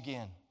fresh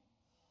again.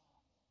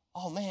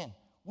 Oh man,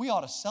 we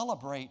ought to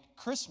celebrate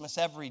Christmas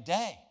every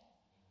day.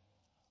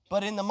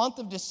 But in the month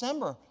of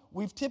December,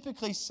 we've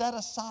typically set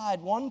aside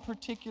one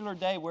particular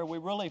day where we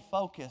really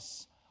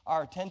focus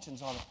our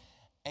attentions on it.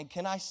 And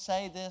can I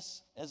say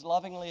this as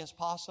lovingly as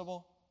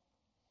possible?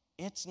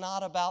 It's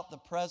not about the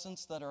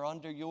presents that are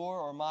under your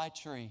or my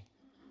tree.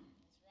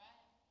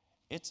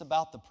 It's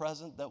about the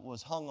present that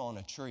was hung on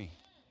a tree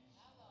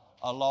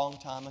a long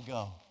time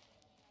ago.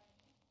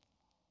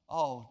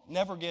 Oh,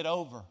 never get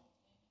over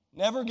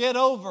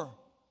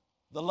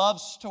the love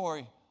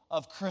story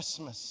of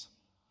Christmas.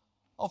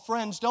 Oh,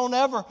 friends, don't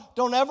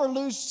ever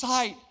lose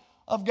sight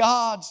of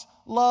God's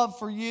love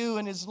for you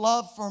and His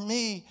love for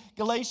me.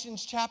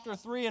 Galatians chapter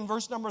 3 and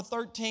verse number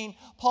 13,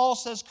 Paul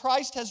says,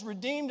 Christ has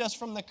redeemed us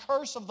from the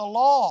curse of the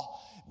law,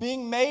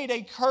 being made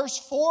a curse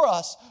for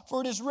us.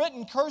 For it is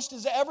written, cursed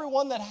is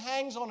everyone that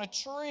hangs on a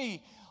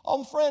tree.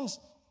 Oh, friends,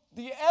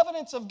 the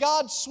evidence of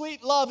God's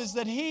sweet love is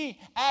that He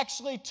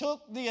actually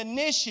took the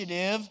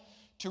initiative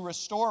to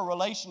restore a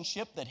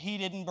relationship that he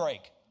didn't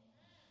break.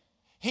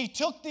 He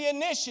took the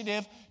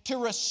initiative to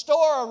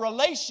restore a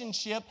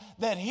relationship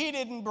that he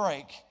didn't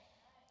break.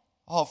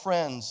 Oh,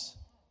 friends,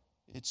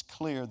 it's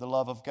clear the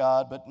love of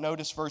God. But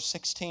notice verse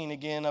 16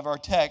 again of our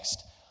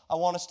text. I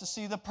want us to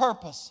see the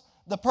purpose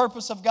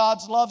of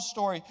God's love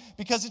story,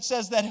 because it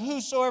says that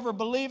whosoever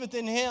believeth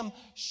in him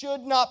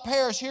should not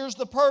perish. Here's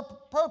the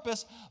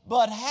purpose,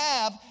 but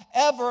have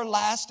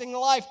everlasting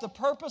life. The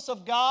purpose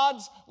of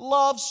God's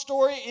love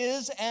story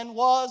is and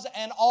was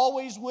and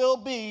always will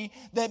be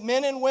that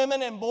men and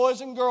women and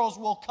boys and girls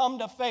will come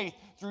to faith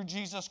through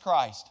Jesus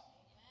Christ.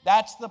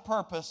 That's the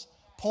purpose,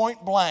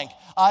 point blank.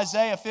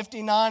 Isaiah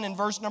 59 and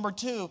verse number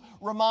 2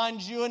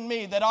 reminds you and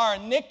me that our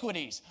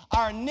iniquities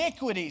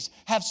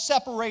have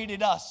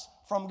separated us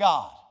from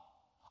God.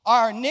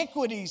 Our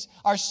iniquities,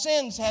 our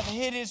sins have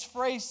hid his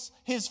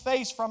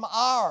face from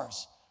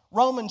ours.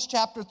 Romans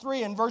chapter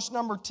 3 and verse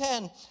number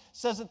 10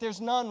 says that there's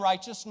none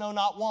righteous, no,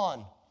 not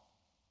one.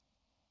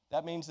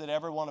 That means that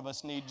every one of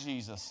us need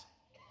Jesus.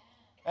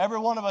 Every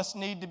one of us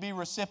need to be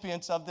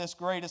recipients of this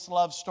greatest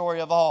love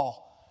story of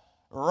all.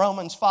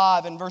 Romans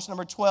 5 and verse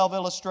number 12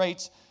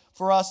 illustrates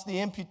for us the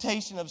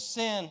imputation of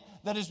sin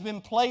that has been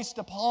placed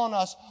upon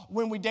us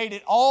when we date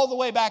it all the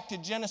way back to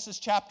Genesis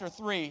chapter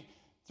 3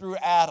 through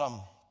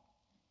Adam.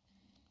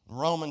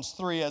 Romans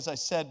 3, as I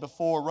said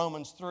before,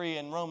 Romans 3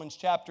 and Romans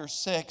chapter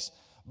 6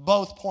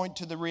 both point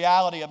to the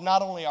reality of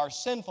not only our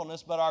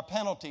sinfulness but our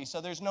penalty. So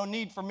there's no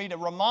need for me to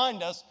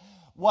remind us.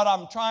 What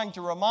I'm trying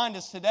to remind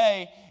us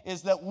today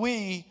is that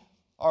we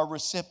are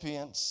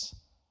recipients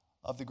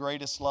of the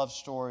greatest love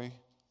story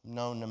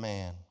known to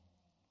man.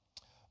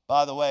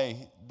 By the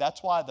way,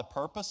 that's why the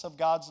purpose of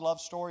God's love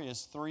story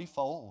is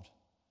threefold.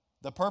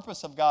 The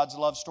purpose of God's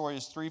love story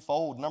is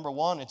threefold. Number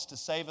one, it's to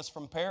save us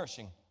from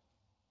perishing.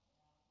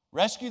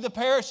 Rescue the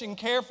perishing,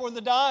 care for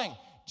the dying.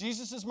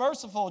 Jesus is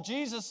merciful.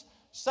 Jesus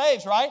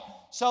saves, right?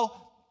 So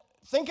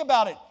think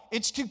about it.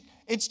 It's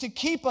to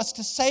keep us,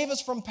 to save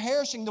us from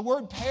perishing. The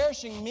word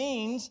perishing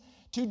means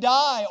to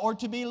die or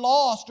to be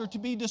lost or to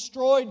be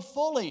destroyed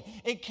fully.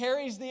 It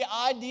carries the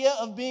idea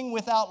of being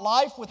without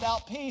life,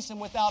 without peace,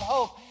 and without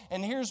hope.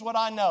 And here's what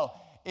I know.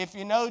 If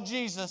you know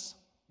Jesus,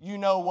 you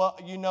know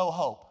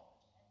hope.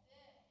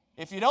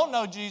 If you don't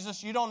know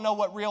Jesus, you don't know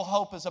what real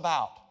hope is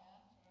about.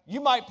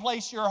 You might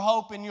place your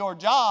hope in your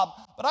job,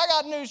 but I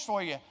got news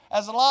for you.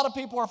 As a lot of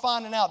people are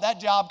finding out, that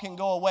job can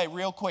go away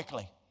real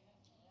quickly.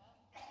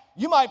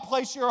 You might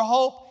place your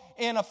hope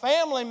in a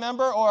family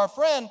member or a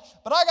friend,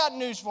 but I got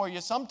news for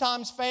you.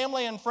 Sometimes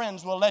family and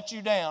friends will let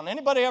you down.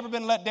 Anybody ever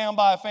been let down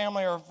by a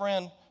family or a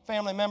friend,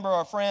 family member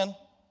or a friend?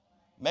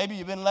 Maybe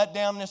you've been let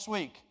down this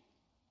week.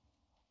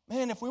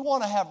 Man, if we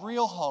want to have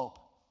real hope,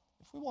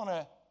 if we want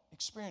to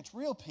experience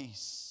real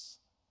peace,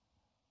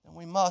 then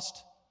we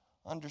must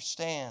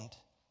understand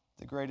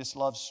the greatest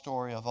love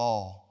story of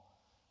all.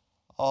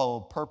 Oh,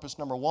 purpose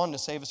number one, to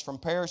save us from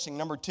perishing.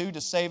 Number two,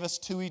 to save us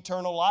to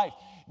eternal life.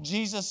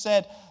 Jesus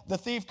said, the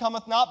thief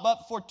cometh not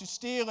but for to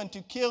steal and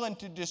to kill and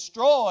to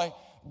destroy.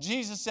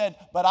 Jesus said,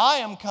 but I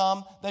am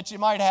come that you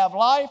might have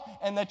life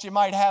and that you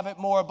might have it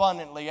more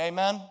abundantly.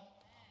 Amen?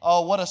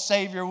 Oh, what a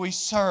Savior we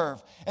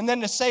serve. And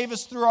then to save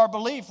us through our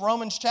belief.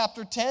 Romans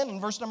chapter 10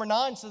 and verse number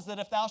 9 says that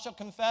if thou shalt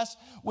confess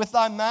with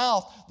thy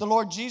mouth the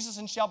Lord Jesus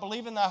and shalt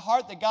believe in thy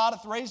heart that God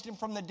hath raised him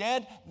from the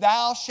dead,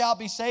 thou shalt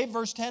be saved.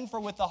 Verse 10, for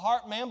with the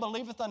heart man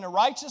believeth unto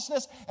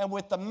righteousness, and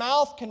with the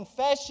mouth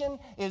confession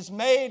is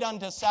made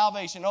unto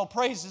salvation. Oh,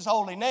 praise his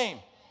holy name.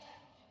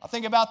 I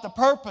think about the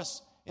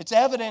purpose. It's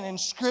evident in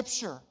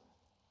Scripture.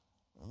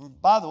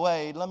 By the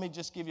way, let me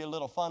just give you a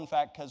little fun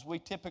fact, because we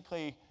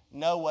typically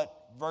know what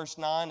verse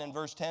 9 and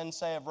verse 10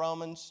 say of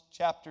Romans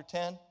chapter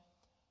 10.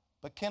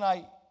 But can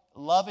I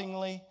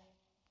lovingly,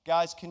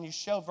 guys, can you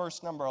show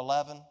verse number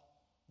 11?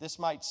 This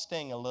might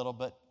sting a little,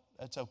 but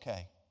it's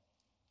okay.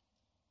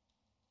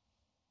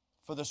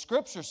 For the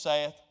Scripture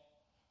saith,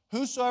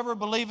 whosoever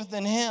believeth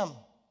in him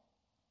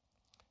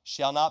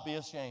shall not be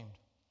ashamed.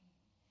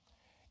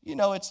 You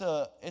know, it's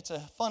a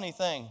funny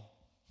thing,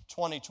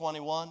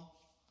 2021.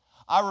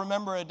 I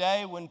remember a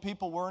day when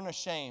people weren't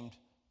ashamed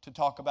to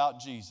talk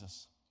about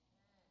Jesus.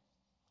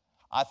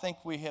 I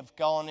think we have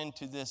gone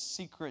into this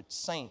secret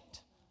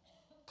saint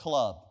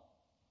club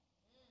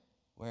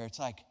where it's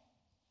like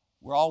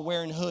we're all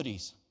wearing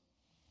hoodies.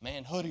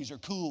 Man, hoodies are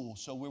cool,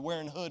 so we're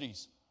wearing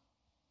hoodies,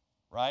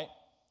 right?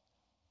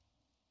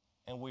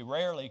 And we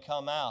rarely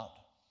come out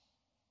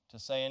to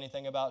say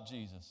anything about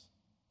Jesus.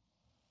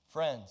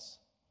 Friends,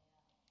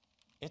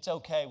 it's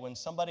okay when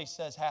somebody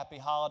says Happy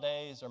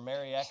Holidays or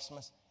Merry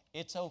Xmas,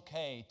 it's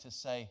okay to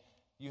say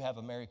you have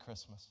a Merry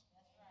Christmas.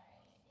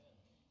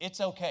 It's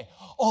okay.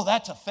 Oh,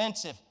 that's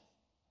offensive.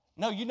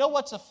 No, you know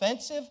what's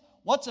offensive?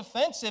 What's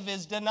offensive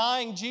is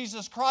denying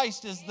Jesus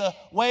Christ is the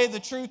way, the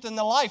truth, and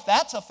the life.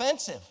 That's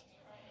offensive.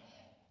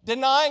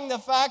 Denying the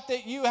fact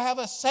that you have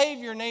a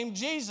Savior named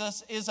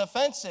Jesus is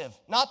offensive.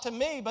 Not to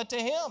me, but to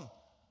Him.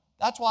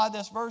 That's why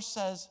this verse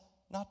says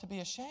not to be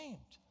ashamed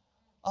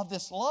of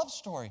this love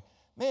story.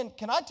 Man,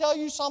 can I tell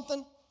you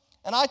something?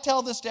 And I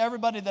tell this to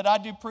everybody that I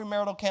do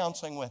premarital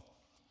counseling with.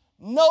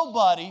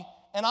 nobody,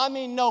 and I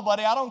mean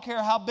nobody, I don't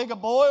care how big a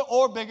boy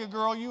or big a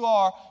girl you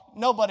are,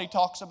 nobody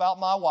talks about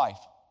my wife.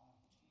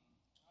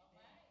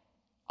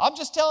 I'm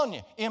just telling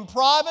you, in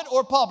private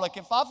or public,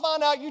 if I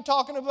find out you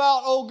talking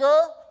about old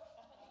girl,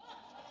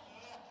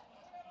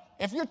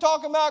 if you're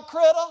talking about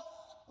Critta,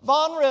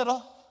 Von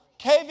Ritta,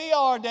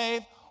 KVR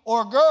Dave,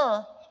 or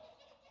Gurr,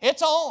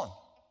 it's on.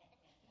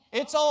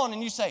 It's on.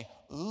 And you say,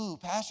 ooh,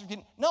 Pastor,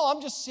 no,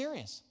 I'm just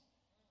serious.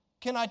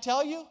 Can I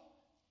tell you?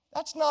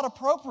 That's not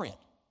appropriate.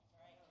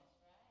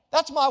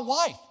 That's my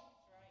wife.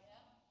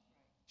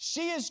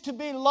 She is to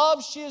be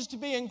loved. She is to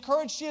be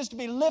encouraged. She is to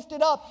be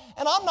lifted up.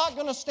 And I'm not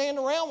going to stand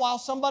around while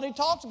somebody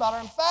talks about her.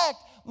 In fact,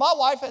 my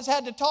wife has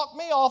had to talk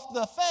me off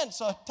the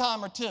fence a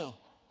time or two.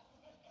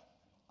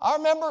 I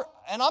remember,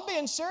 and I'm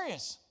being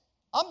serious.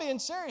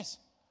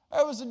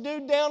 There was a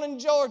dude down in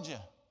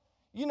Georgia.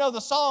 You know the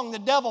song, The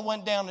Devil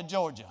Went Down to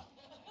Georgia.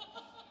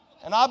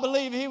 And I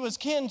believe he was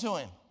kin to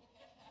him.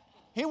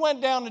 He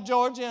went down to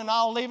Georgia, and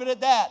I'll leave it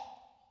at that.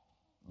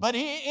 But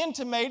he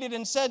intimated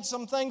and said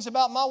some things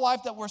about my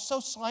wife that were so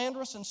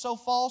slanderous and so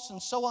false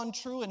and so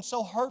untrue and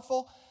so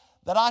hurtful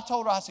that I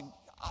told her, I said,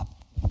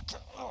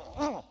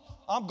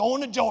 I'm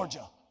going to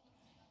Georgia.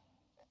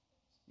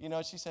 You know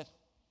what she said?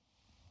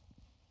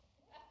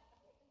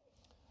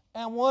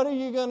 And what are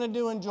you going to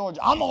do in Georgia?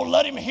 I'm going to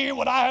let him hear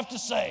what I have to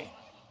say.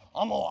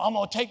 I'm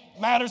going to take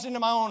matters into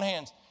my own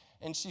hands.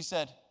 And she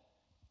said,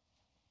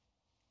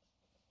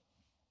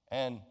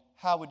 and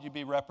how would you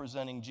be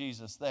representing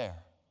Jesus there?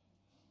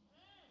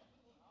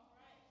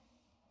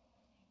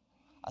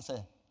 I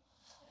said,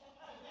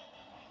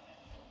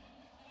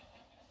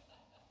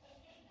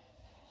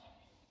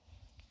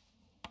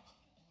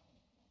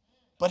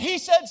 but he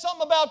said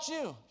something about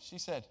you. She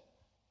said,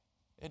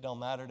 it don't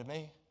matter to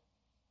me.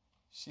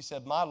 She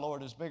said, my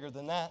Lord is bigger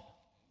than that.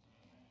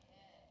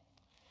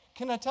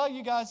 Can I tell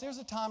you guys, there's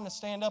a time to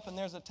stand up and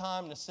there's a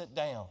time to sit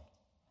down.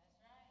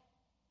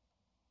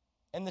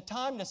 And the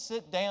time to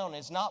sit down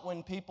is not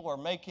when people are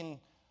making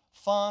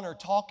fun or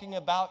talking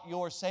about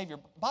your Savior.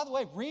 By the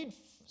way, read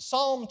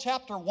Psalm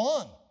chapter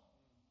 1.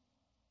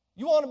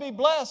 You want to be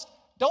blessed,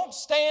 don't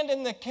stand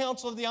in the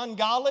counsel of the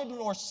ungodly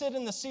nor sit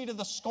in the seat of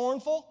the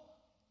scornful.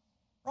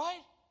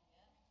 Right?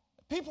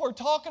 People are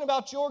talking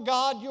about your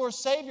God, your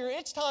Savior.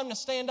 It's time to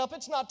stand up.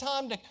 It's not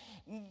time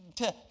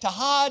to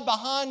hide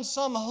behind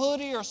some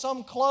hoodie or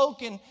some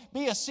cloak and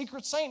be a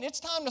secret saint. It's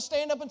time to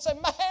stand up and say,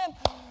 man,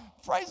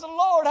 praise the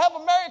Lord, have a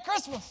Merry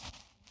Christmas.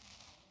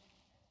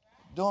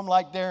 Do them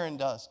like Darren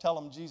does. Tell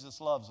them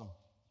Jesus loves them.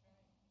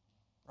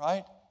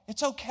 Right?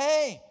 It's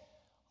okay.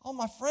 Oh,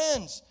 my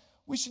friends,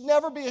 we should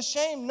never be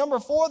ashamed. Number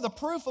 4, the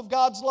proof of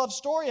God's love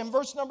story. In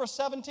verse number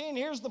 17,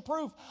 here's the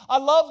proof. I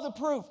love the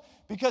proof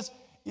because,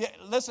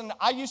 listen,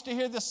 I used to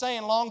hear this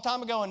saying a long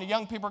time ago, and the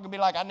young people are going to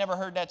be like, I never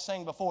heard that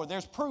saying before.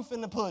 There's proof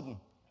in the pudding,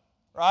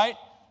 right?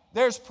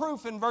 There's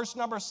proof in verse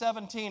number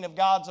 17 of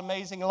God's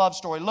amazing love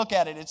story. Look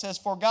at it. It says,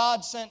 for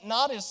God sent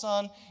not His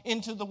Son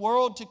into the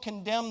world to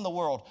condemn the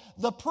world.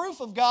 The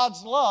proof of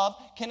God's love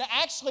can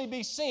actually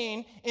be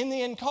seen in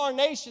the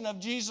incarnation of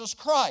Jesus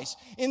Christ.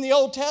 In the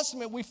Old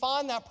Testament, we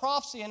find that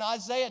prophecy in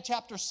Isaiah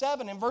chapter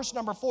 7 in verse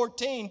number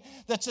 14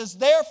 that says,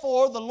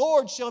 therefore the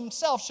Lord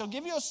Himself shall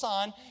give you a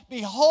sign.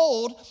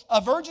 Behold,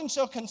 a virgin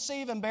shall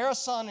conceive and bear a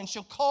son, and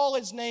shall call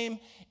His name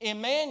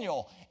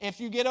Emmanuel. If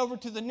you get over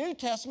to the New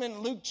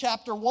Testament, Luke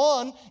chapter 1,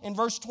 in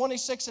verse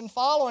 26 and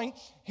following,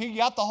 here you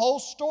got the whole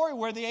story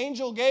where the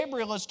angel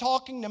Gabriel is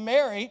talking to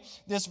Mary,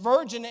 this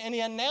virgin, and he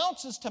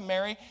announces to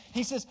Mary,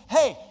 he says,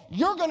 hey,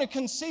 you're going to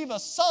conceive a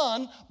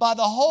son by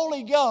the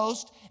Holy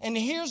Ghost, and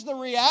here's the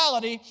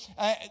reality.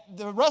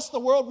 The rest of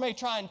the world may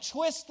try and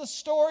twist the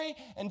story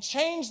and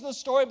change the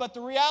story, but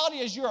the reality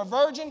is you're a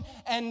virgin,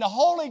 and the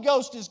Holy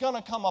Ghost is going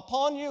to come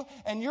upon you,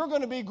 and you're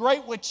going to be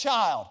great with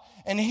child.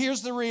 And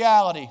here's the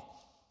reality.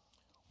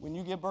 When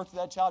you give birth to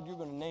that child, you're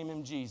going to name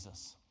him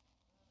Jesus.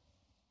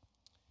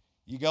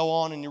 You go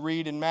on and you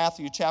read in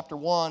Matthew chapter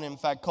 1. In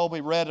fact,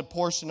 Colby read a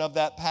portion of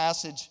that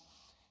passage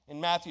in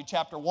Matthew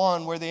chapter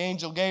 1 where the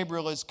angel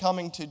Gabriel is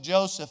coming to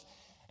Joseph.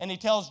 And he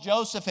tells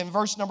Joseph in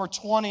verse number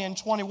 20 and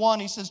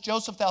 21, he says,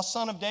 Joseph, thou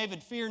son of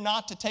David, fear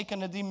not to take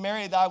unto thee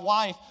Mary thy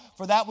wife,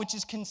 for that which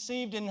is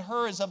conceived in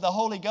her is of the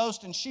Holy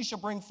Ghost, and she shall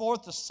bring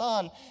forth a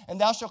son,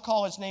 and thou shalt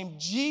call his name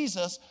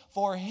Jesus,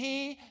 for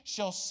he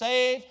shall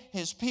save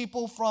his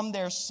people from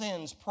their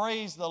sins.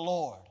 Praise the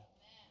Lord.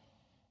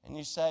 And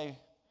you say,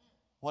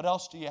 what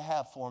else do you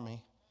have for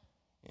me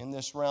in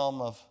this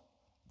realm of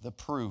the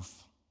proof?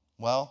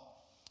 Well,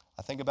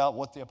 I think about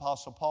what the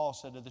Apostle Paul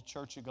said to the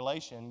church of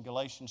Galatia in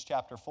Galatians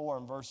chapter 4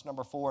 and verse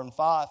number 4 and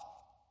 5.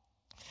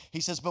 He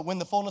says, but when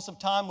the fullness of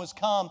time was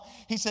come,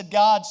 he said,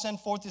 God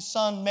sent forth His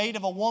Son, made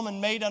of a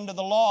woman, made under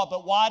the law.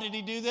 But why did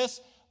He do this?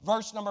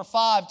 Verse number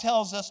 5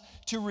 tells us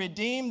to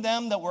redeem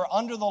them that were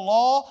under the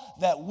law,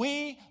 that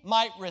we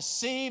might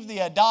receive the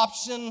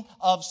adoption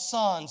of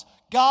sons.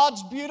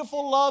 God's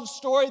beautiful love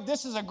story.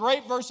 This is a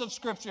great verse of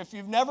Scripture if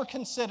you've never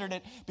considered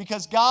it,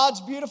 because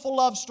God's beautiful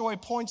love story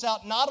points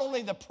out not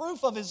only the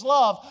proof of His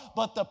love,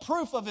 but the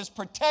proof of His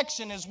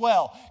protection as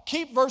well.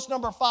 Keep verse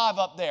number 5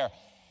 up there.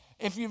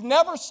 if you've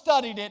never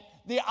studied it,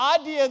 the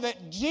idea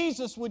that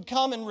Jesus would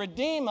come and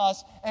redeem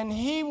us and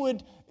He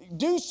would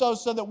do so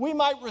that we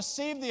might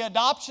receive the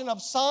adoption of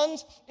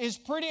sons is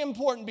pretty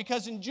important,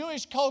 because in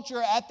Jewish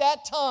culture at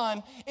that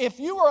time, if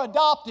you were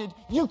adopted,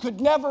 you could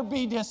never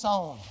be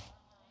disowned.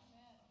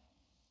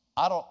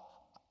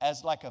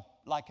 As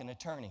an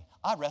attorney,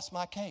 I rest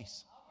my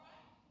case.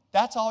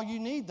 That's all you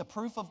need, the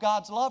proof of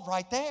God's love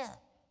right there.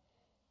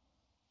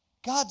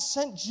 God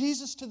sent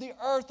Jesus to the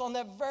earth on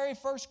that very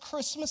first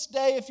Christmas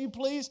day, if you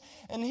please,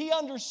 and He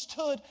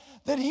understood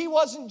that He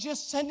wasn't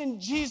just sending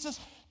Jesus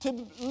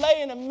to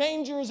lay in a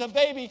manger as a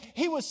baby.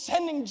 He was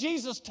sending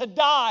Jesus to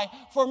die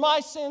for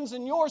my sins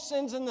and your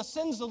sins and the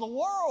sins of the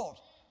world.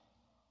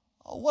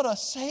 Oh, what a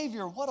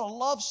Savior, what a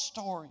love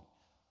story.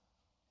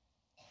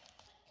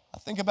 I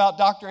think about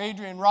Dr.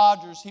 Adrian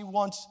Rogers. He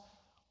once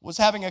was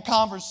having a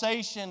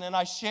conversation, and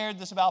I shared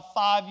this about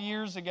 5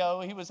 years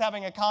ago. He was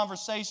having a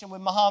conversation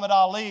with Muhammad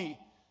Ali.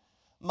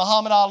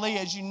 Muhammad Ali,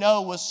 as you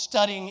know, was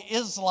studying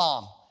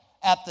Islam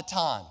at the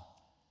time.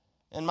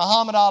 And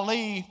Muhammad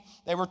Ali,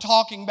 they were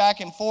talking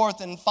back and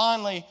forth, and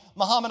finally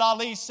Muhammad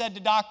Ali said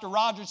to Dr.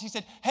 Rogers, he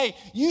said, "Hey,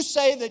 you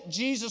say that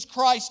Jesus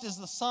Christ is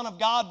the Son of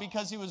God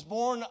because He was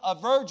born a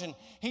virgin."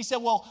 He said,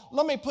 "Well,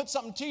 let me put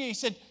something to you." He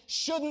said,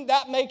 "Shouldn't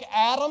that make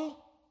Adam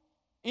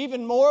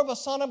even more of a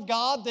son of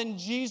God than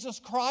Jesus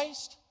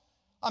Christ?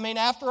 I mean,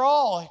 after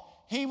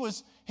all, he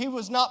was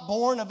not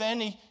born of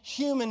any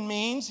human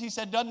means." He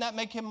said, "Doesn't that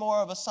make Him more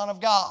of a son of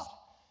God?"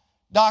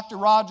 Dr.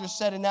 Rogers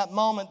said in that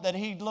moment that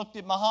he looked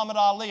at Muhammad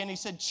Ali and he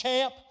said,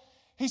 "Champ,"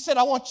 he said,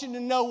 "I want you to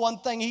know one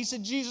thing." He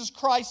said, "Jesus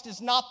Christ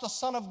is not the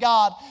Son of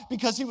God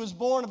because He was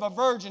born of a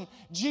virgin.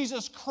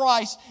 Jesus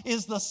Christ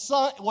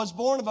was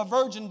born of a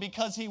virgin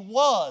because He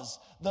was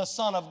the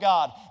Son of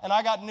God." And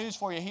I got news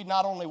for you. He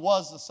not only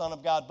was the Son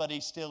of God, but He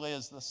still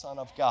is the Son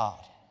of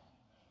God.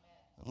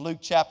 In Luke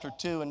chapter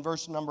 2 and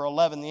verse number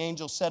 11, the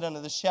angel said unto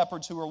the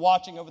shepherds who were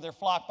watching over their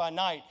flock by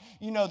night.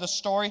 You know the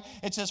story.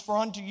 It says, "For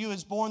unto you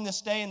is born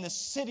this day in the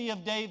city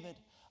of David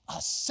a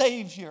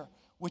Savior,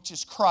 which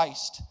is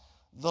Christ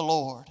the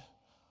Lord."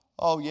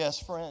 Oh yes,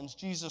 friends,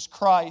 Jesus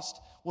Christ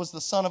was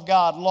the Son of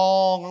God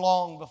long,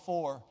 long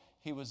before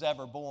He was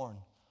ever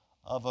born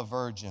of a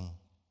virgin.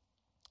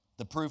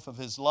 The proof of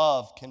His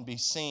love can be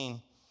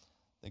seen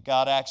that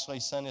God actually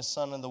sent His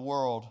Son in the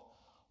world.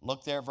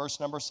 Look there at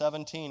verse number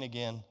 17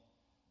 again.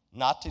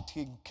 Not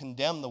to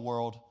condemn the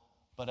world,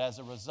 but as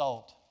a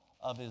result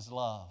of His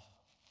love.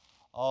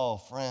 Oh,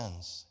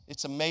 friends,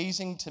 it's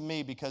amazing to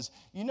me because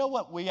you know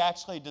what we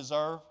actually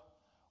deserve?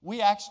 We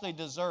actually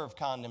deserve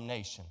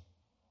condemnation.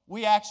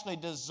 We actually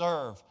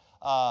deserve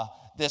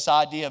this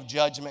idea of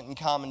judgment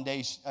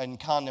and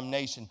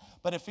condemnation.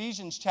 But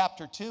Ephesians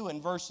chapter 2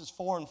 and verses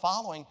 4 and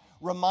following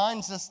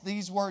reminds us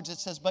these words. It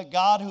says, "But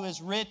God, who is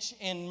rich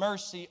in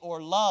mercy,"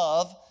 or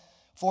love,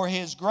 "for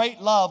His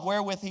great love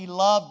wherewith He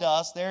loved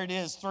us," there it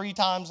is 3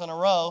 times in a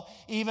row,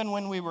 "even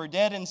when we were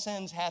dead in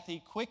sins, hath He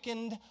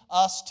quickened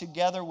us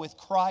together with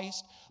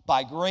Christ.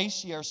 By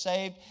grace ye are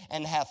saved,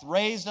 and hath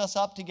raised us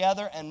up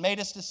together and made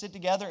us to sit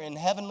together in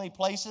heavenly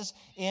places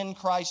in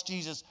Christ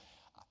Jesus."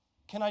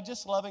 Can I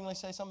just lovingly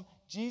say something?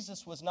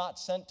 Jesus was not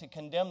sent to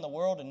condemn the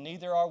world, and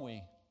neither are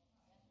we.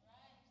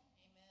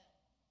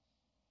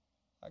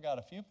 I got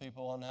a few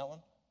people on that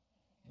one.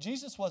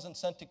 Jesus wasn't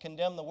sent to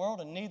condemn the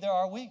world, and neither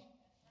are we.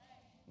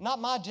 Not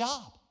my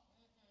job.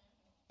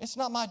 It's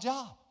not my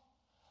job.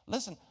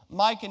 Listen,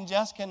 Mike and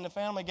Jessica and the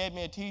family gave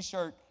me a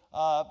t-shirt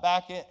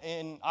back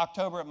in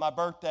October at my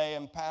birthday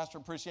and Pastor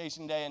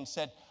Appreciation Day, and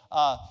said,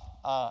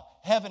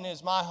 "Heaven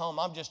is my home.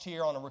 I'm just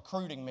here on a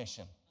recruiting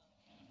mission."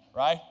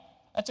 Right?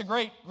 That's a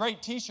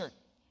great t-shirt.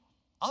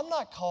 I'm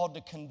not called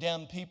to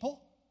condemn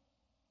people.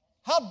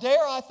 How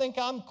dare I think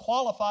I'm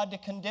qualified to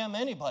condemn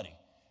anybody?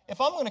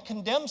 If I'm going to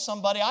condemn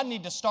somebody, I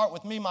need to start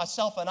with me,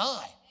 myself, and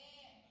I.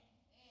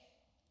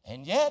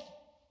 And yet,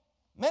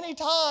 many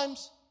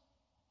times,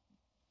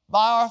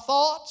 by our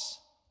thoughts,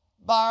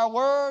 by our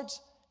words,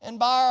 and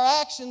by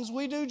our actions,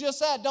 we do just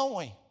that, don't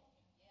we?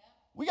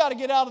 We got to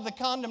get out of the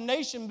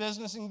condemnation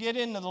business and get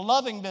into the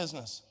loving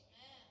business.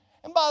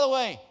 And by the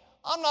way,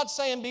 I'm not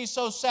saying be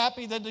so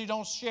sappy that you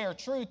don't share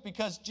truth,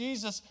 because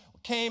Jesus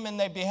came and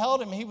they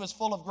beheld Him. He was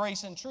full of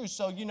grace and truth.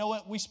 So you know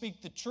what? We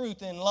speak the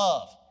truth in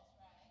love.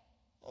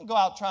 Don't go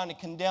out trying to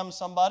condemn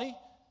somebody.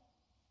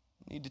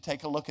 We need to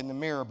take a look in the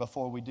mirror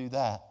before we do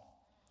that.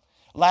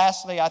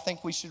 Lastly, I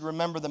think we should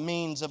remember the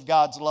means of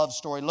God's love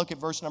story. Look at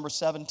verse number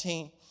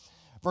 17.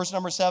 Verse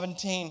number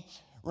 17,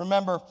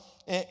 remember,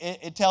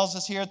 it tells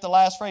us here at the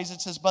last phrase,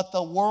 it says, "But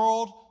the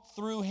world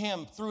through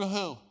Him," through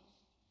who?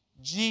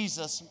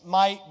 Jesus,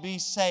 "might be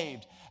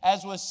saved."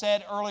 As was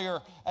said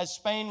earlier, as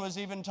Spain was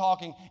even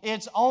talking,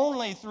 it's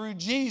only through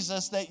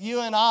Jesus that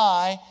you and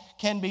I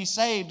can be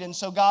saved. And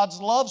so God's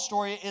love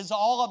story is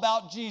all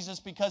about Jesus,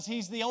 because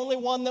He's the only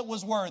one that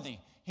was worthy.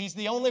 He's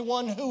the only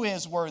one who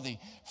is worthy.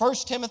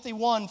 1 Timothy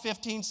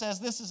 1:15 says,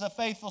 "This is a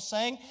faithful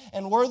saying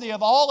and worthy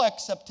of all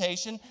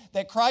acceptation,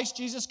 that Christ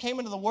Jesus came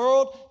into the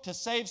world to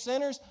save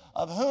sinners,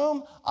 of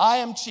whom I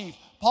am chief."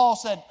 Paul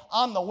said,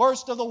 "I'm the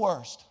worst of the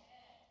worst.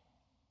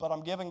 but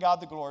I'm giving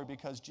God the glory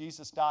because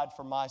Jesus died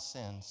for my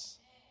sins,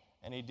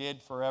 and He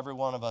did for every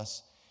one of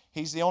us.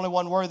 He's the only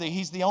one worthy.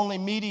 He's the only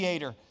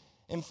mediator.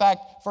 In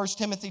fact, 1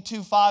 Timothy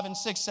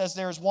 2:5-6 says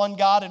there is one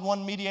God and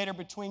one mediator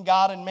between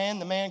God and man,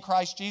 the man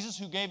Christ Jesus,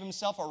 who gave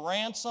Himself a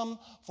ransom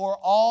for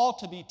all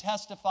to be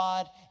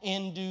testified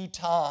in due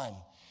time.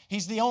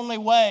 He's the only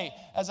way,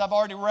 as I've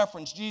already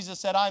referenced. Jesus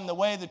said, I am the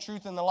way, the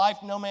truth, and the life.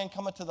 No man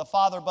cometh to the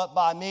Father but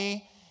by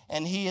me.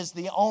 And He is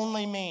the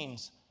only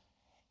means.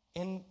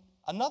 In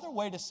another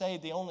way to say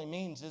the only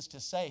means is to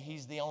say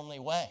He's the only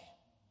way.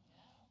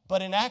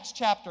 But in Acts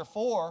chapter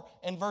 4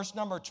 and verse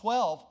number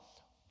 12,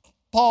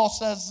 Paul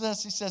says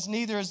this. He says,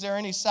 neither is there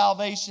any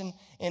salvation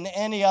in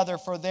any other,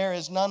 for there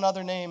is none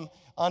other name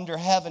under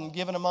heaven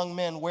given among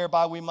men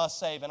whereby we must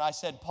save. And I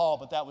said Paul,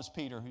 but that was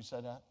Peter who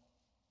said that.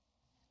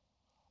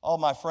 Oh,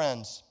 my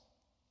friends,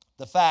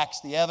 the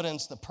facts, the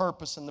evidence, the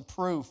purpose, and the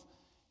proof,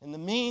 and the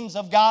means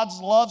of God's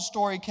love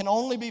story can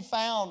only be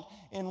found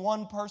in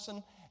one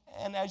person.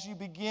 And as you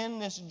begin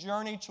this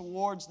journey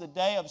towards the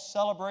day of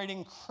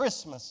celebrating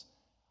Christmas,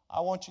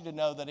 I want you to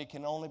know that it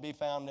can only be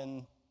found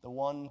in the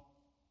one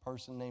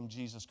person named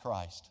Jesus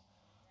Christ.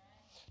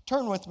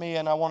 Turn with me,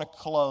 and I want to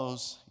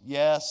close.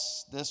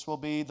 Yes, this will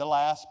be the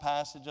last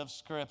passage of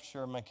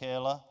Scripture,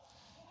 Michaela,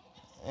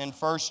 in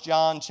 1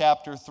 John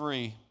chapter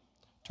 3.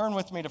 Turn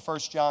with me to 1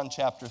 John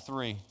chapter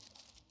 3.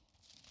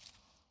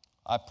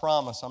 I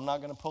promise I'm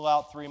not going to pull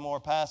out 3 more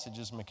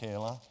passages,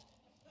 Michaela.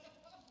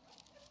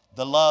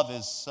 The love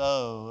is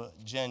so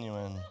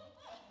genuine.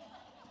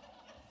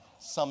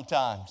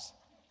 Sometimes.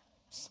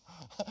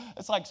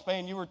 It's like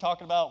Spain, you were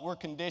talking about, we're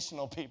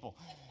conditional people.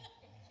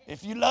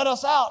 If you let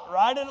us out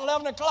right at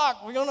 11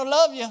 o'clock, we're going to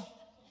love you.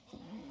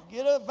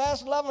 Get up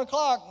past 11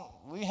 o'clock,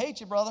 we hate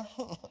you, brother.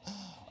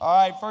 All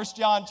right, 1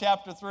 John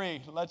chapter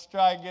 3. Let's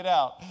try and get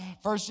out.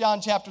 1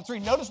 John chapter 3.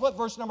 Notice what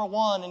verse number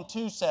 1 and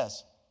 2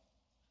 says.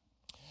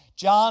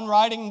 John,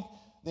 writing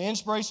the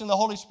inspiration of the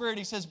Holy Spirit,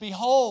 he says,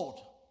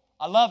 behold.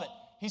 I love it.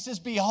 He says,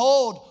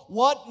 behold,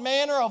 what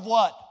manner of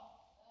what?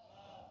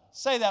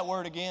 Say that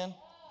word again.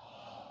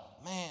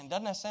 Man,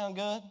 doesn't that sound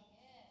good?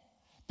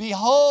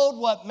 Behold,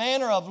 what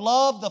manner of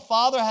love the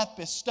Father hath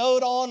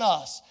bestowed on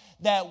us,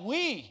 that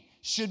we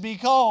should be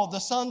called the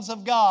sons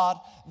of God.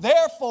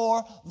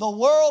 Therefore, the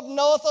world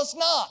knoweth us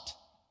not,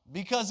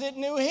 because it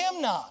knew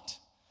Him not.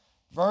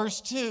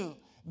 Verse 2,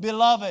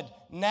 beloved,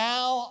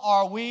 now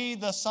are we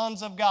the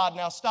sons of God.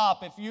 Now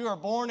stop. If you are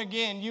born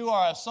again, you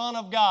are a son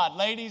of God.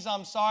 Ladies,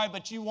 I'm sorry,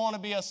 but you want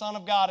to be a son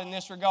of God in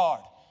this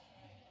regard.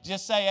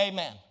 Just say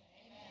amen.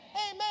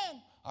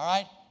 Amen. All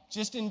right?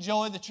 Just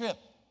enjoy the trip.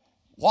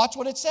 Watch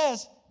what it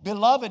says.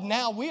 Beloved,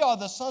 now we are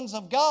the sons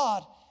of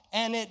God,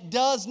 and it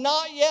does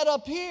not yet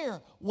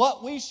appear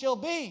what we shall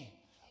be.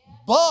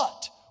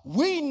 But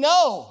we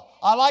know.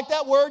 I like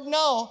that word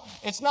know.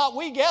 It's not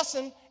we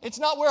guessing. It's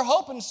not we're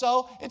hoping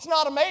so. It's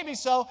not a maybe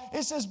so.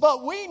 It says,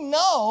 but we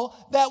know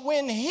that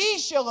when He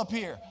shall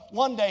appear,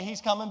 one day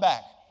He's coming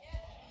back.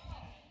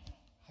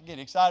 I get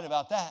excited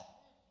about that.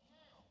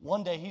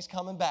 One day He's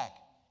coming back,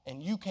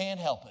 and you can't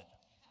help it.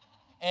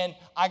 And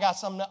I got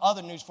some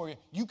other news for you.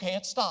 You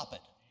can't stop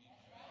it.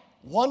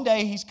 One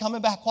day He's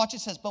coming back. Watch, it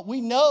says, but we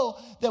know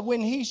that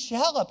when He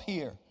shall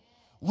appear,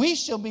 we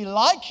shall be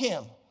like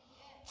Him,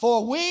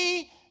 for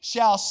we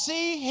shall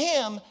see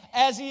Him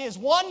as He is.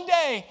 One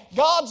day,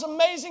 God's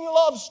amazing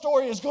love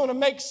story is going to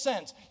make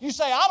sense. You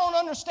say, I don't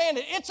understand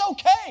it. It's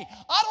okay.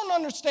 I don't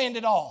understand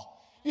it all.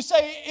 You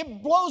say,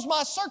 it blows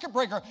my circuit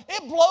breaker.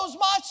 It blows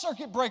my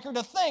circuit breaker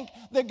to think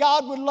that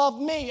God would love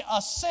me, a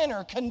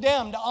sinner,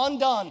 condemned,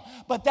 undone.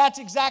 But that's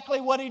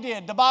exactly what He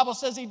did. The Bible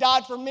says He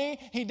died for me.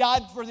 He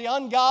died for the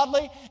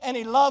ungodly. And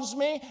He loves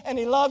me and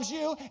He loves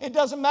you. It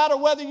doesn't matter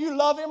whether you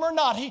love Him or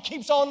not. He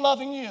keeps on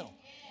loving you.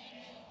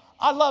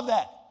 I love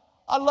that.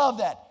 I love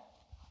that.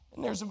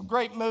 And there's a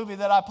great movie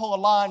that I pull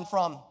a line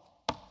from.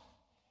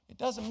 It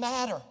doesn't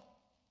matter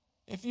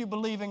if you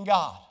believe in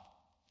God.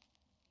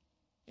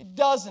 It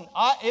doesn't.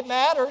 It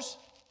matters.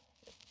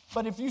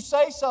 But if you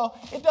say so,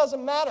 it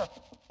doesn't matter.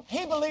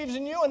 He believes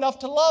in you enough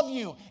to love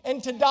you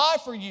and to die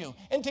for you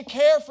and to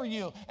care for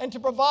you and to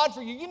provide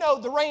for you. You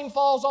know, the rain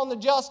falls on the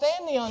just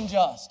and the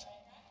unjust.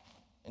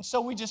 And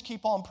so we just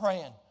keep on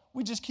praying.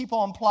 We just keep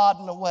on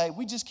plodding away.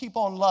 We just keep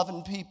on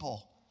loving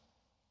people.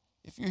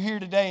 If you're here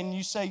today and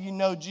you say you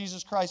know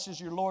Jesus Christ is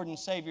your Lord and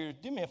Savior,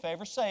 do me a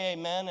favor, say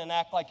amen and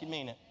act like you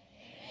mean it.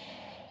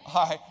 Amen.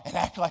 All right, and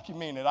act like you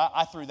mean it.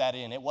 I threw that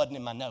in. It wasn't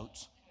in my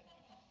notes.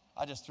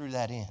 I just threw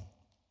that in.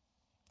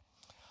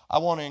 I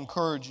want to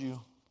encourage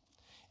you,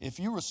 if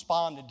you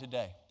responded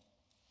today,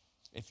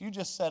 if you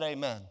just said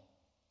amen,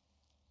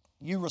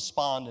 you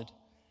responded.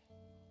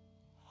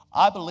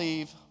 I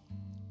believe,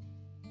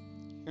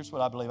 here's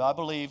what I believe. I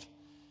believe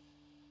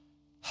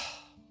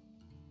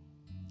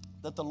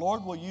that the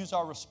Lord will use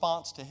our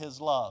response to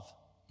His love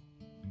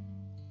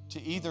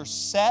to either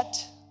set,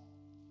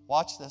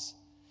 watch this,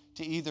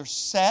 to either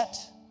set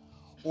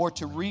or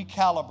to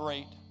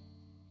recalibrate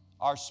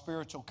our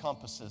spiritual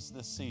compasses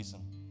this season.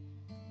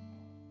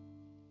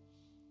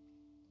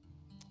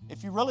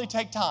 If you really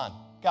take time,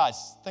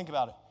 guys, think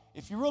about it.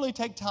 if you really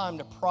take time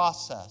to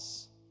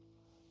process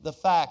the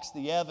facts,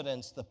 the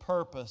evidence, the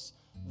purpose,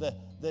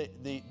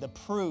 the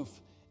proof,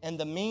 and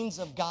the means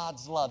of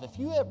God's love, if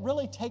you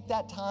really take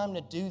that time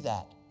to do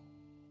that,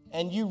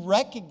 and you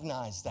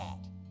recognize that,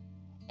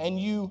 and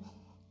you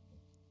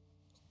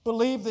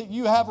believe that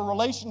you have a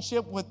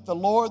relationship with the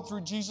Lord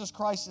through Jesus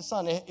Christ, His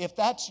Son, if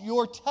that's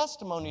your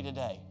testimony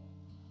today,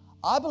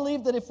 I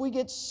believe that if we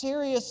get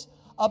serious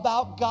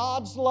about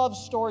God's love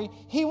story,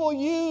 He will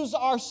use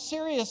our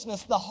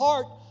seriousness, the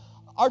heart,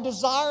 our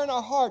desire in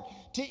our heart,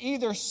 to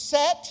either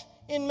set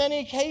in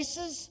many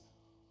cases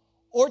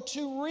or to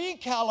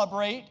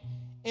recalibrate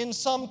in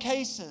some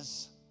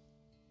cases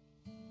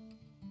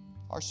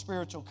our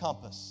spiritual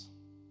compass.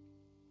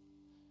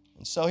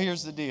 And so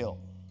here's the deal.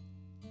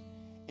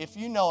 If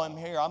you know Him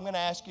here, I'm going to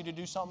ask you to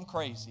do something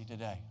crazy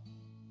today,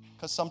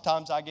 because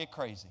sometimes I get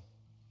crazy.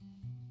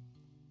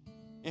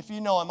 If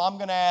you know Him, I'm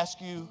going to ask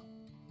you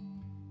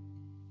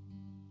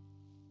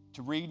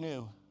to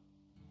renew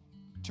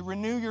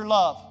your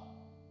love.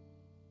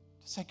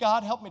 To say,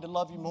 God, help me to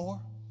love you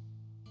more.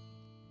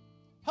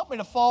 Help me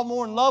to fall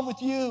more in love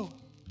with you.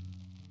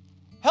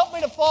 Help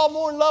me to fall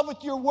more in love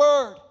with your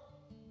word.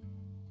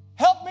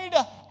 Help me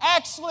to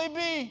actually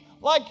be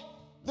like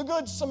the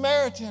Good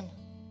Samaritan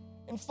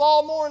and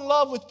fall more in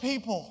love with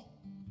people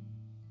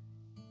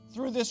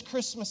through this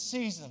Christmas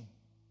season.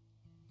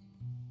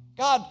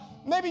 God,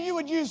 maybe you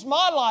would use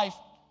my life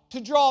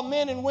to draw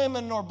men and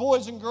women or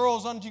boys and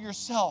girls unto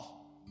yourself.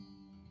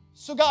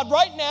 So God,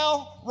 right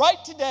now,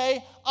 right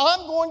today,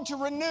 I'm going to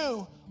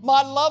renew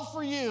my love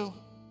for you.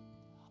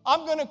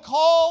 I'm going to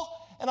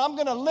call and I'm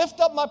going to lift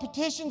up my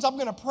petitions. I'm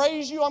going to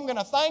praise you. I'm going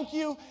to thank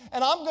you.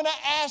 And I'm going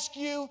to ask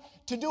you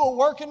to do a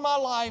work in my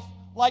life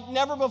like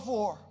never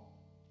before.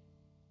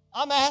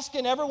 I'm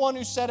asking everyone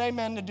who said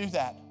amen to do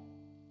that.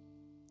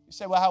 You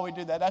say, well, how do we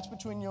do that? That's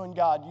between you and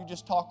God. You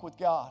just talk with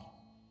God.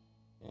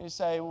 And you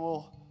say,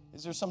 well,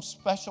 is there some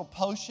special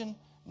potion?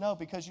 No,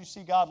 because you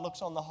see, God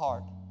looks on the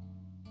heart.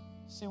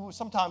 See,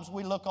 sometimes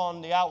we look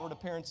on the outward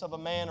appearance of a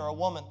man or a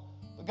woman,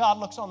 but God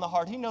looks on the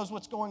heart. He knows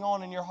what's going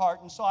on in your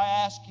heart. And so I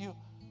ask you,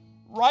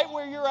 right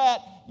where you're at,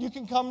 you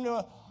can come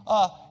to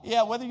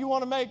whether you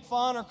want to make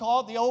fun or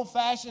call it the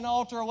old-fashioned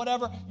altar or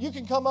whatever, you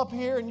can come up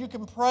here and you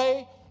can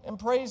pray and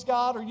praise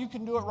God, or you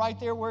can do it right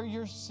there where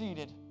you're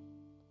seated.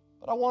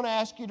 But I want to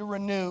ask you to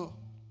renew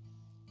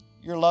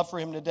your love for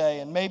Him today.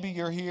 And maybe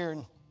you're here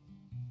and,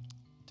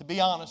 to be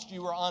honest,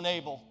 you were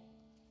unable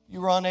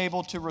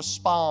to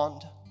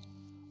respond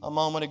a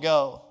moment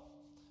ago.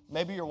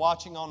 Maybe you're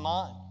watching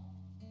online.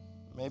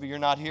 Maybe you're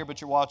not here,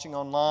 but you're watching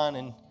online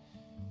and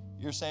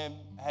you're saying,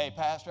 hey,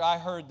 Pastor, I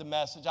heard the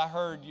message. I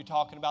heard you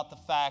talking about the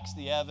facts,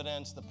 the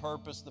evidence, the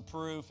purpose, the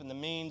proof, and the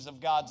means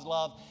of God's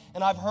love.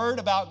 And I've heard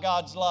about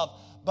God's love,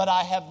 but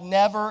I have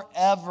never,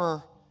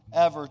 ever,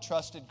 ever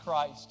trusted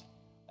Christ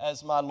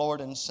as my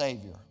Lord and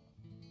Savior.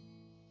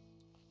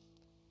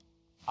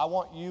 I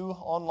want you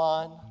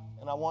online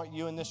and I want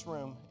you in this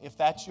room. If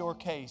that's your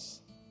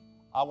case,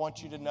 I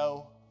want you to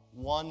know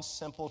one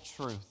simple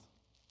truth.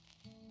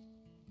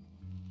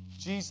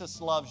 Jesus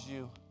loves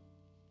you.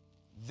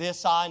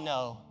 This I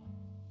know,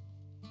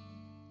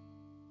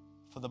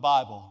 for the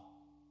Bible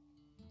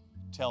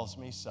tells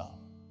me so.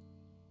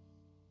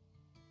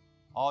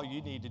 All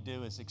you need to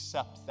do is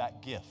accept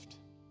that gift.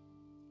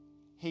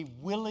 He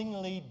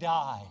willingly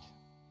died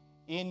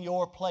in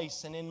your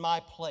place and in my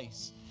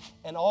place.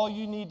 And all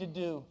you need to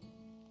do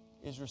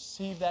is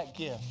receive that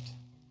gift,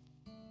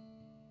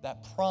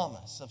 that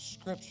promise of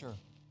Scripture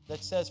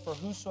that says, for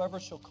whosoever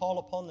shall call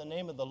upon the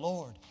name of the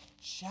Lord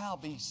shall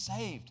be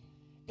saved.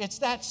 It's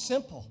that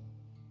simple.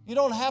 You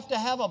don't have to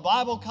have a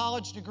Bible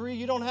college degree.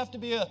 You don't have to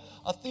be a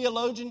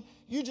theologian.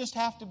 You just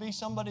have to be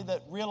somebody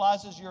that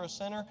realizes you're a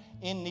sinner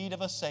in need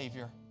of a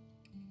Savior.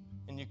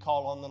 And you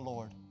call on the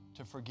Lord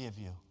to forgive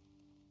you.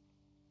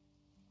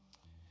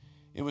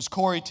 It was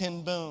Corrie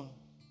ten Boom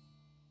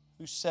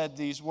who said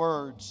these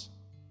words.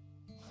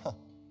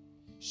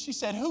 She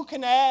said, who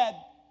can add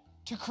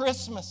to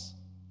Christmas?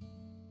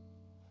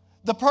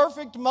 The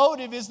perfect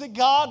motive is that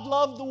God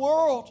loved the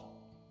world.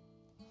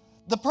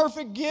 The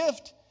perfect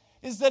gift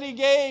is that He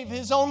gave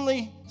His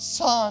only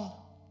Son.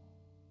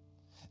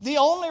 The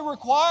only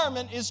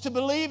requirement is to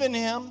believe in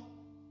Him,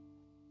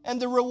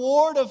 and the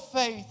reward of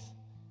faith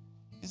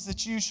is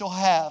that you shall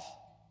have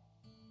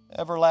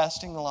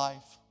everlasting life.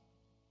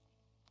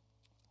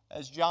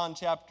 As 1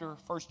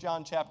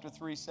 John chapter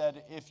 3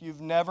 said, if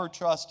you've never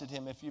trusted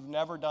Him, if you've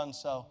never done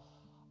so,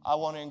 I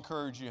want to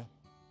encourage you,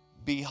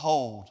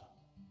 behold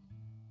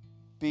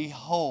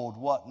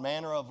what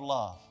manner of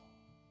love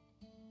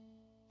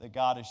that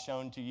God has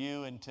shown to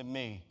you and to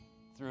me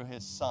through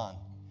His Son.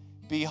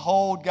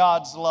 Behold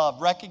God's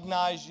love.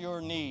 Recognize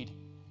your need.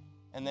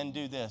 And then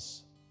do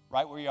this,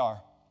 right where you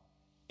are.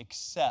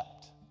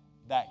 Accept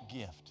that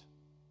gift,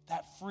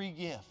 that free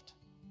gift.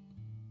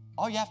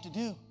 All you have to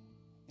do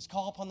is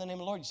call upon the name of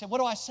the Lord. You say, what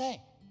do I say?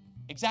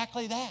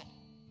 Exactly that.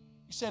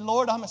 You say,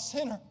 Lord, I'm a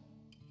sinner.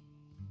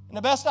 And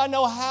the best I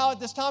know how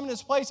at this time in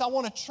this place, I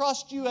want to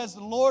trust you as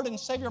the Lord and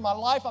Savior of my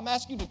life. I'm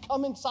asking you to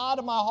come inside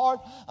of my heart.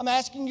 I'm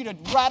asking you to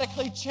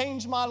radically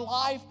change my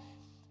life.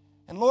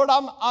 And Lord,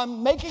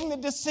 I'm making the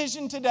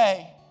decision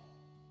today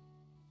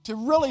to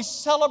really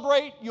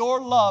celebrate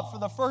your love for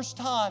the first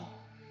time.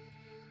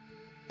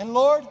 And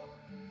Lord,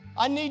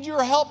 I need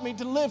your help me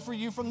to live for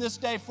you from this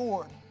day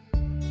forward.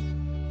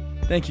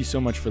 Thank you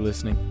so much for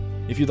listening.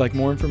 If you'd like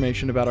more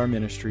information about our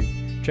ministry,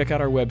 check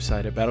out our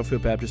website at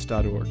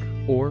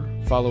battlefieldbaptist.org or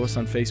follow us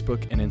on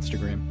Facebook and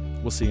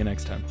Instagram. We'll see you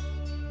next time.